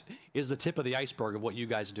today is the tip of the iceberg of what you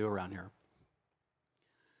guys do around here.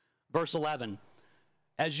 Verse 11.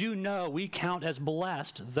 As you know, we count as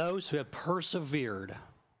blessed those who have persevered.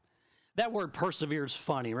 That word persevered is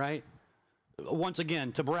funny, right? Once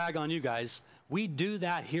again, to brag on you guys, we do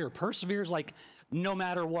that here. Persevere is like no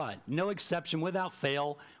matter what, no exception, without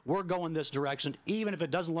fail, we're going this direction, even if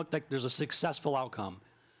it doesn't look like there's a successful outcome.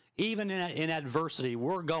 Even in adversity,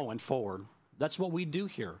 we're going forward. That's what we do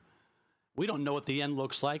here. We don't know what the end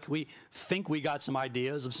looks like. We think we got some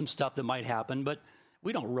ideas of some stuff that might happen, but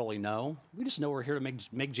we don't really know. We just know we're here to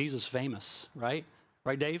make Jesus famous, right?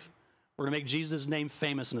 Right, Dave? We're going to make Jesus' name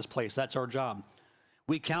famous in this place. That's our job.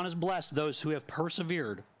 We count as blessed those who have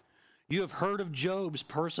persevered. You have heard of Job's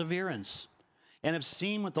perseverance and have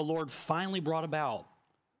seen what the Lord finally brought about.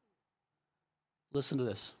 Listen to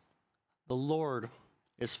this. The Lord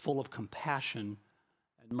is full of compassion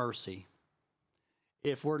and mercy.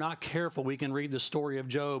 if we're not careful, we can read the story of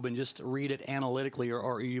Job and just read it analytically,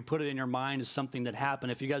 or you put it in your mind as something that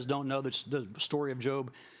happened. If you guys don't know the story of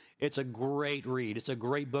Job, it's a great read. It's a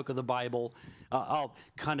great book of the Bible. I'll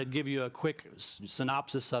kind of give you a quick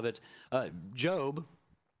synopsis of it. Job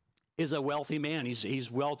is a wealthy man.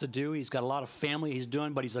 He's well-to-do. He's got a lot of family he's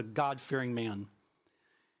doing, but he's a God-fearing man.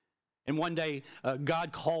 And one day,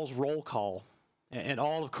 God calls roll call, and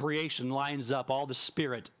all of creation lines up, all the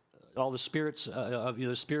spirits of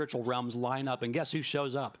the spiritual realms line up, and guess who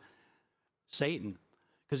shows up? Satan,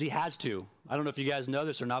 because he has to. I don't know if you guys know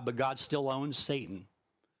this or not, but God still owns Satan.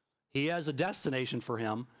 He has a destination for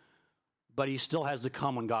him, but he still has to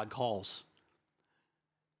come when God calls.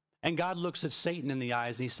 And God looks at Satan in the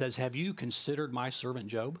eyes and he says, have you considered my servant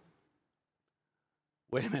Job?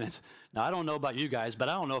 Wait a minute. Now, I don't know about you guys, but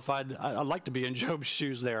I don't know if I'd like to be in Job's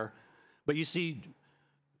shoes there. But you see,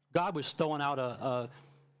 God was throwing out a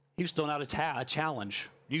challenge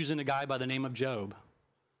using a guy by the name of Job.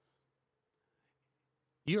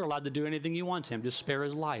 You're allowed to do anything you want to him, just spare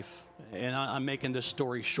his life. And I'm making this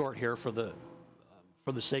story short here for the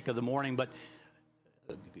sake of the morning, but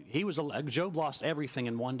Job lost everything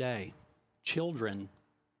in one day. Children,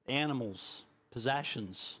 animals,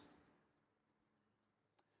 possessions.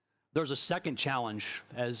 There's a second challenge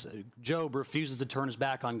as Job refuses to turn his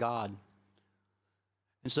back on God.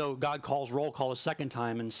 And so God calls roll call a second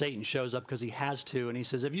time, and Satan shows up because he has to, and he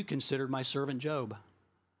says, have you considered my servant Job?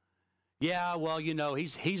 Yeah, well,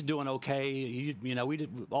 he's doing okay.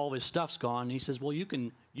 All of his stuff's gone. And he says, well, you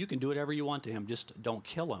can do whatever you want to him, just don't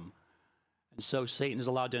kill him. And so Satan is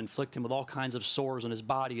allowed to inflict him with all kinds of sores, and his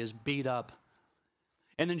body is beat up.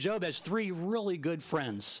 And then Job has 3 really good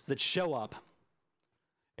friends that show up,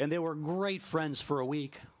 and they were great friends for a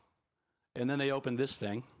week. And then they opened this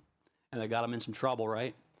thing, and they got him in some trouble,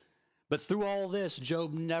 right? But through all this,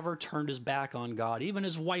 Job never turned his back on God. Even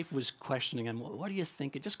his wife was questioning him. What do you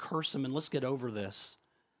think? Just curse him and let's get over this.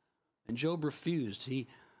 And Job refused. He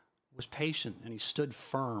was patient and he stood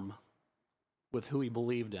firm with who he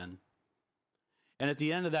believed in. And at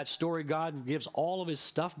the end of that story, God gives all of his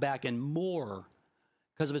stuff back and more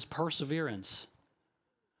because of his perseverance.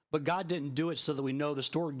 But God didn't do it so that we know the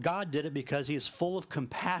story. God did it because he is full of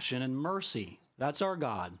compassion and mercy. That's our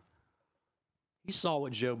God. He saw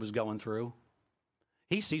what Job was going through.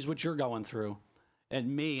 He sees what you're going through,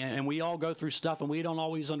 and me, and we all go through stuff, and we don't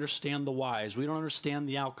always understand the whys. We don't understand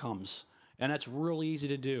the outcomes, and that's really easy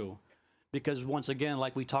to do because, once again,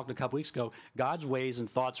 like we talked a couple weeks ago, God's ways and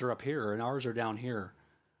thoughts are up here, and ours are down here.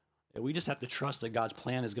 And we just have to trust that God's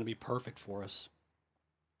plan is going to be perfect for us.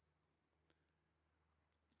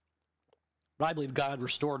 But I believe God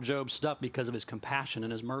restored Job's stuff because of his compassion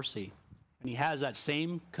and his mercy. And he has that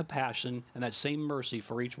same compassion and that same mercy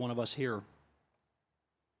for each one of us here.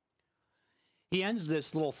 He ends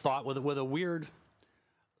this little thought with a weird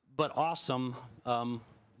but awesome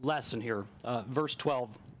lesson here. Verse 12.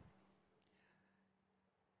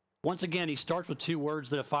 Once again, he starts with 2 words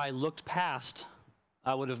that if I looked past,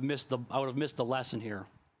 I would have missed the lesson here.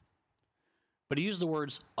 But he used the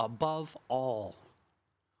words above all.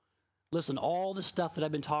 Listen, all the stuff that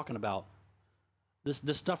I've been talking about,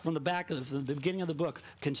 this stuff from the back of the beginning of the book,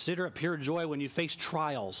 consider it pure joy when you face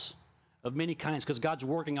trials of many kinds, because God's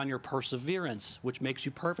working on your perseverance, which makes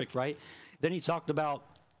you perfect, right? Then he talked about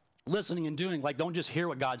listening and doing, like don't just hear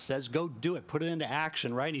what God says, go do it, put it into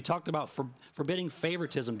action, right? And he talked about forbidding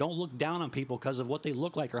favoritism. Don't look down on people because of what they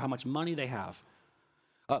look like or how much money they have.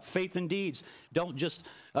 Faith and deeds. Don't just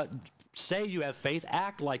say you have faith,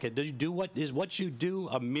 act like it. Is what you do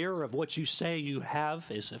a mirror of what you say you have?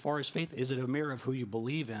 As far as faith, is it a mirror of who you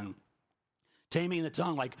believe in? Taming the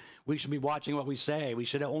tongue, like we should be watching what we say. We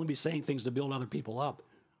should only be saying things to build other people up.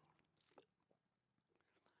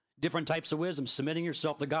 Different types of wisdom, submitting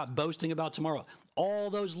yourself to God, boasting about tomorrow. All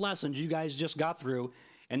those lessons you guys just got through,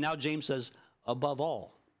 and now James says, above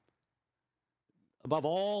all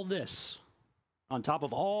this, on top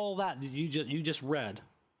of all that you just read,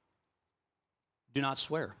 do not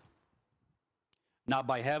swear. Not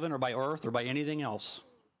by heaven or by earth or by anything else.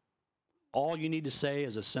 All you need to say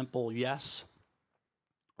is a simple yes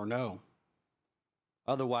or no.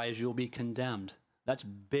 Otherwise, you'll be condemned. That's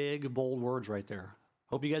big, bold words right there.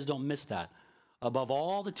 Hope you guys don't miss that. Above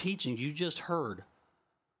all the teachings you just heard,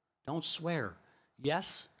 don't swear.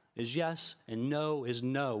 Yes is yes and no is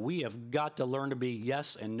no. We have got to learn to be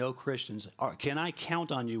yes and no Christians. Can I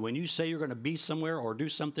count on you? When you say you're going to be somewhere or do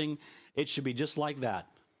something, it should be just like that.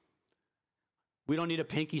 We don't need a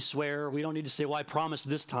pinky swear. We don't need to say, well, I promised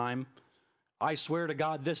this time. I swear to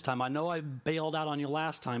God this time. I know I bailed out on you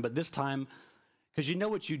last time, but this time, because you know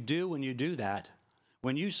what you do when you do that.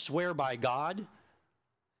 When you swear by God,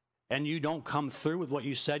 and you don't come through with what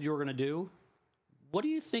you said you were going to do, what do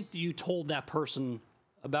you think you told that person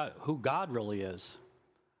about who God really is?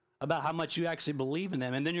 About how much you actually believe in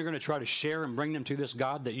them, and then you're going to try to share and bring them to this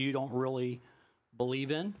God that you don't really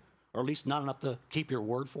believe in, or at least not enough to keep your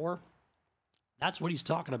word for? That's what he's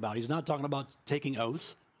talking about. He's not talking about taking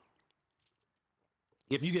oaths.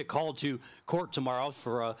 If you get called to court tomorrow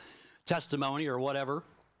for a testimony or whatever,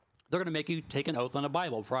 they're going to make you take an oath on the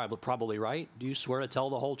Bible, probably, right? Do you swear to tell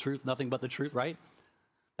the whole truth, nothing but the truth, right?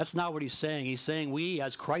 That's not what he's saying. He's saying we,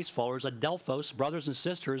 as Christ followers, Adelphos, brothers and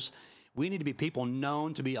sisters, we need to be people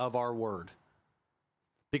known to be of our word.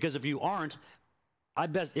 Because if you aren't, I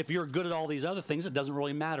bet if you're good at all these other things, it doesn't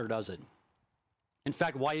really matter, does it? In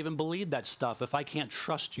fact, why even believe that stuff if I can't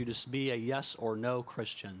trust you to be a yes or no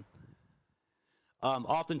Christian?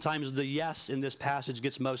 Oftentimes, the yes in this passage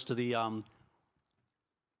gets most of the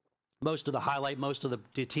highlight, most of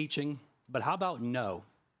the teaching. But how about no?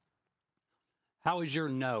 How is your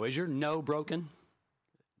no? Is your no broken?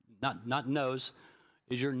 Not no's.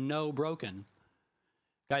 Is your no broken?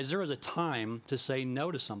 Guys, there is a time to say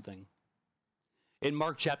no to something. In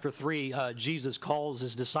Mark chapter 3, Jesus calls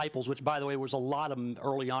his disciples, which, by the way, was a lot of them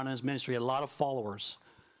early on in his ministry, a lot of followers.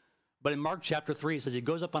 But in Mark chapter 3, it says he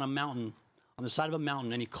goes up on a mountain, on the side of a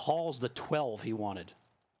mountain, and he calls the 12 he wanted.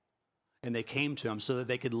 And they came to him so that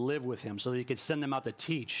they could live with him, so that he could send them out to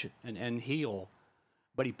teach and heal.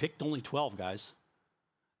 But he picked only 12, guys.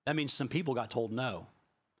 That means some people got told no.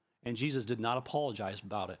 And Jesus did not apologize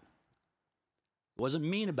about it. He wasn't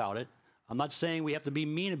mean about it. I'm not saying we have to be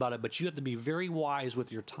mean about it, but you have to be very wise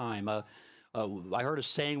with your time. I heard a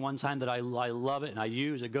saying one time that I love it and I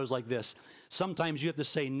use. It goes like this. Sometimes you have to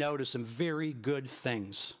say no to some very good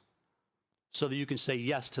things so that you can say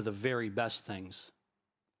yes to the very best things.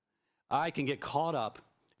 I can get caught up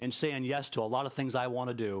in saying yes to a lot of things I want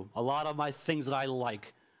to do, a lot of my things that I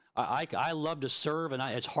like. I love to serve, and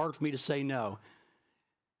it's hard for me to say no.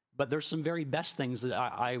 But there's some very best things that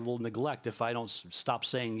I will neglect if I don't stop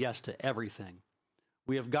saying yes to everything.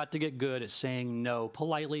 We have got to get good at saying no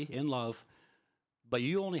politely, in love, but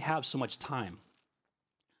you only have so much time.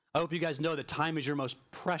 I hope you guys know that time is your most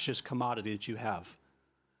precious commodity that you have.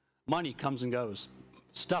 Money comes and goes.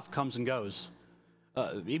 Stuff comes and goes.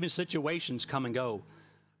 Even situations come and go.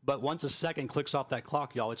 But once a second clicks off that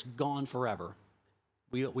clock, y'all, it's gone forever.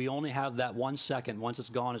 We only have that 1 second. Once it's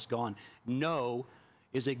gone, it's gone. No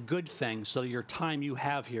is a good thing, so that your time you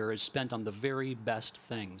have here is spent on the very best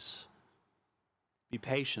things. Be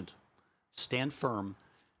patient. Stand firm.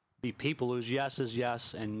 Be people whose yes is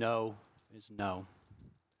yes and no is no.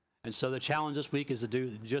 And so the challenge this week is to do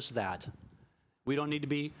just that. We don't need to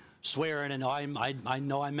be swearing, and I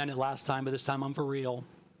know I meant it last time, but this time I'm for real.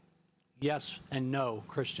 Yes and no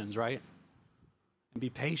Christians, right? And be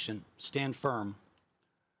patient. Stand firm.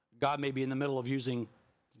 God may be in the middle of using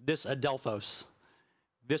this Adelphos,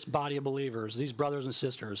 this body of believers, these brothers and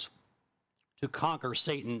sisters, to conquer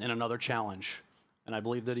Satan in another challenge. And I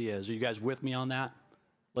believe that he is. Are you guys with me on that?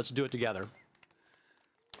 Let's do it together.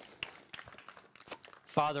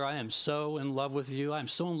 Father, I am so in love with you. I am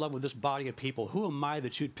so in love with this body of people. Who am I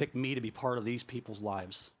that you'd pick me to be part of these people's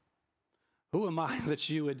lives? Who am I that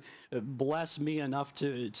you would bless me enough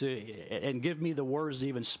to and give me the words to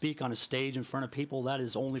even speak on a stage in front of people? That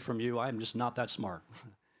is only from you. I am just not that smart.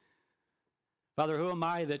 Father, who am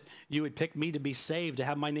I that you would pick me to be saved, to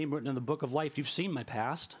have my name written in the book of life? You've seen my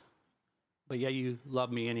past, but yet you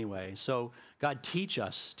love me anyway. So, God, teach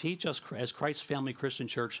us as Christ's Family Christian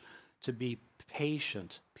Church to be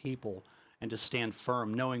patient people and to stand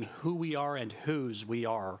firm, knowing who we are and whose we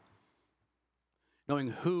are, knowing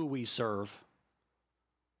who we serve.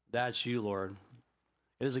 That's you, Lord.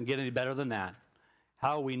 It doesn't get any better than that.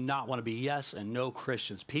 How we not want to be yes and no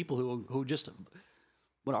Christians, people who just...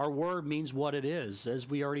 But our word means what it is, as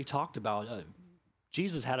we already talked about.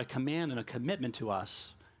 Jesus had a command and a commitment to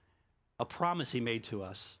us, a promise he made to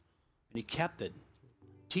us, and he kept it.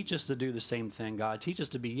 Teach us to do the same thing, God. Teach us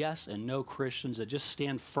to be yes and no Christians, that just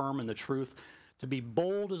stand firm in the truth, to be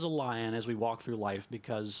bold as a lion as we walk through life,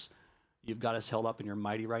 because you've got us held up in your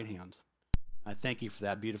mighty right hand. I thank you for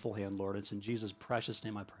that beautiful hand, Lord. It's in Jesus' precious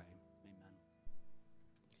name I pray. Amen.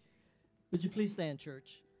 Would you please stand,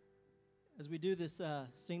 church? As we do this,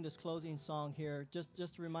 sing this closing song here, just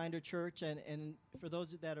a reminder, church, and for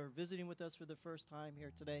those that are visiting with us for the first time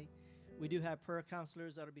here today, we do have prayer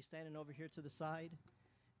counselors that will be standing over here to the side.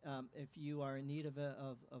 If you are in need of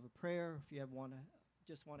a prayer, if you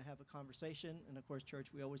just want to have a conversation, and of course, church,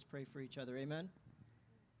 we always pray for each other. Amen?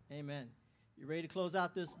 Amen. You ready to close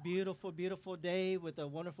out this beautiful, beautiful day with a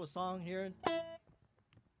wonderful song here?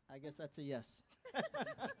 I guess that's a yes.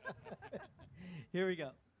 Here we go.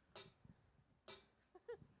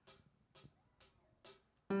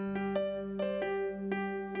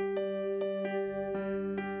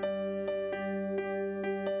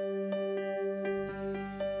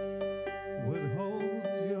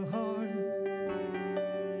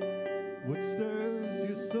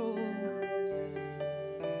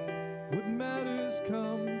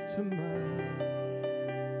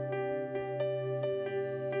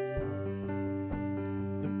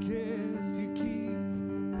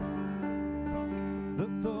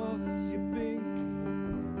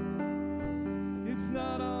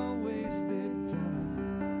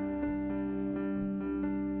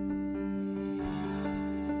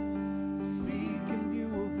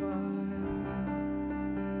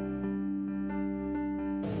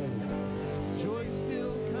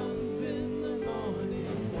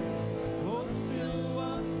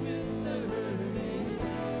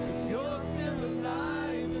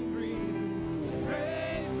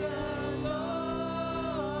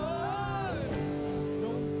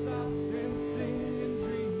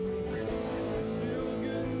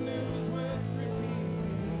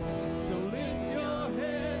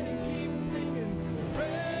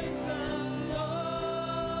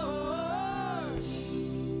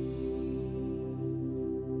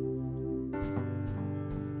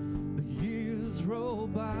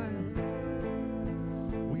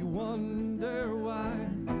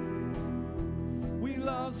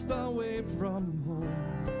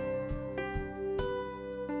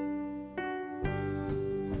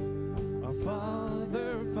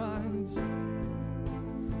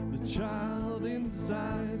 child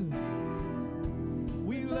inside.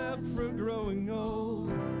 We left for growing old.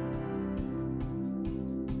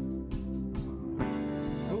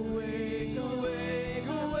 Awake, awake,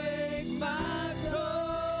 awake, my soul.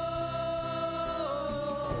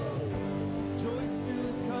 Joy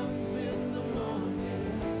still comes in the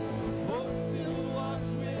morning. Hope still walks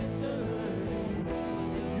with the hurting.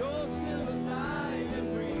 You're still alive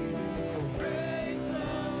and breathing. Praise the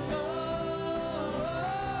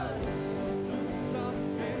Lord. Through some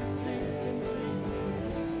dancing and dreaming,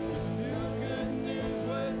 there's still good news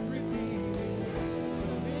worth repeating.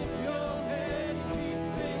 So lift your head and keep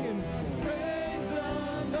singing. Praise the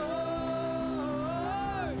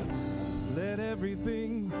Lord. Let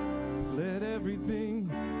everything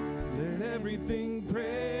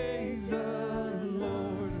praise the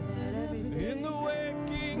Lord. In the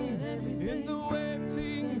waking, in the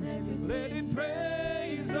waiting, let it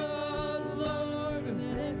praise the Lord.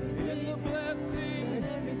 In the blessing,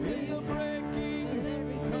 in the breaking,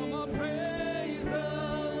 come on, praise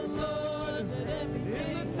the Lord.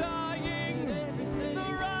 In the dying, in the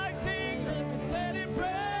rising, let it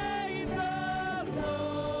praise the Lord.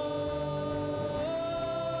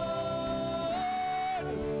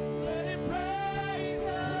 Let it praise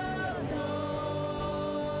the Lord.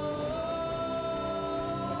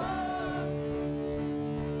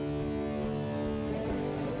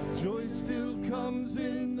 Joy still comes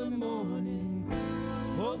in the morning.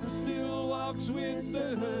 Hope still walks with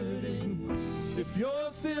the hurting. If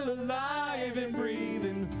you're still alive and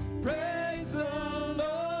breathing, praise the Lord.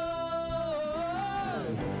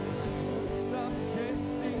 Don't stop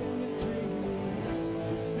dancing and dreaming.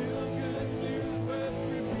 There's still good news worth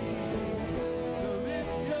repeating. So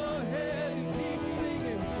lift your head and keep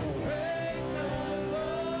singing. Praise the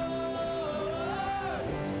Lord.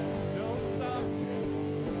 Don't stop.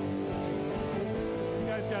 You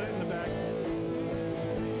guys got it in the back.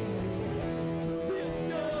 So lift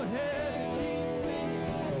your head and keep singing.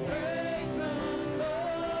 Praise the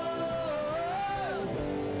Lord.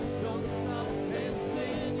 Don't stop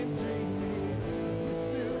dancing and dreaming. There's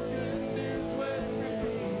still good news worth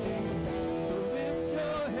repeating. So lift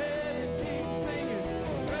your head and keep singing.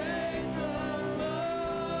 Praise the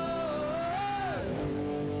Lord.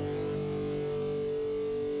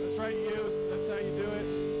 That's right, you. That's how you do it.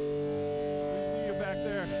 We see you back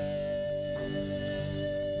there.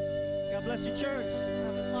 God bless you, church.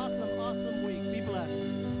 Have an awesome, awesome week. Be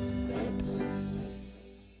blessed.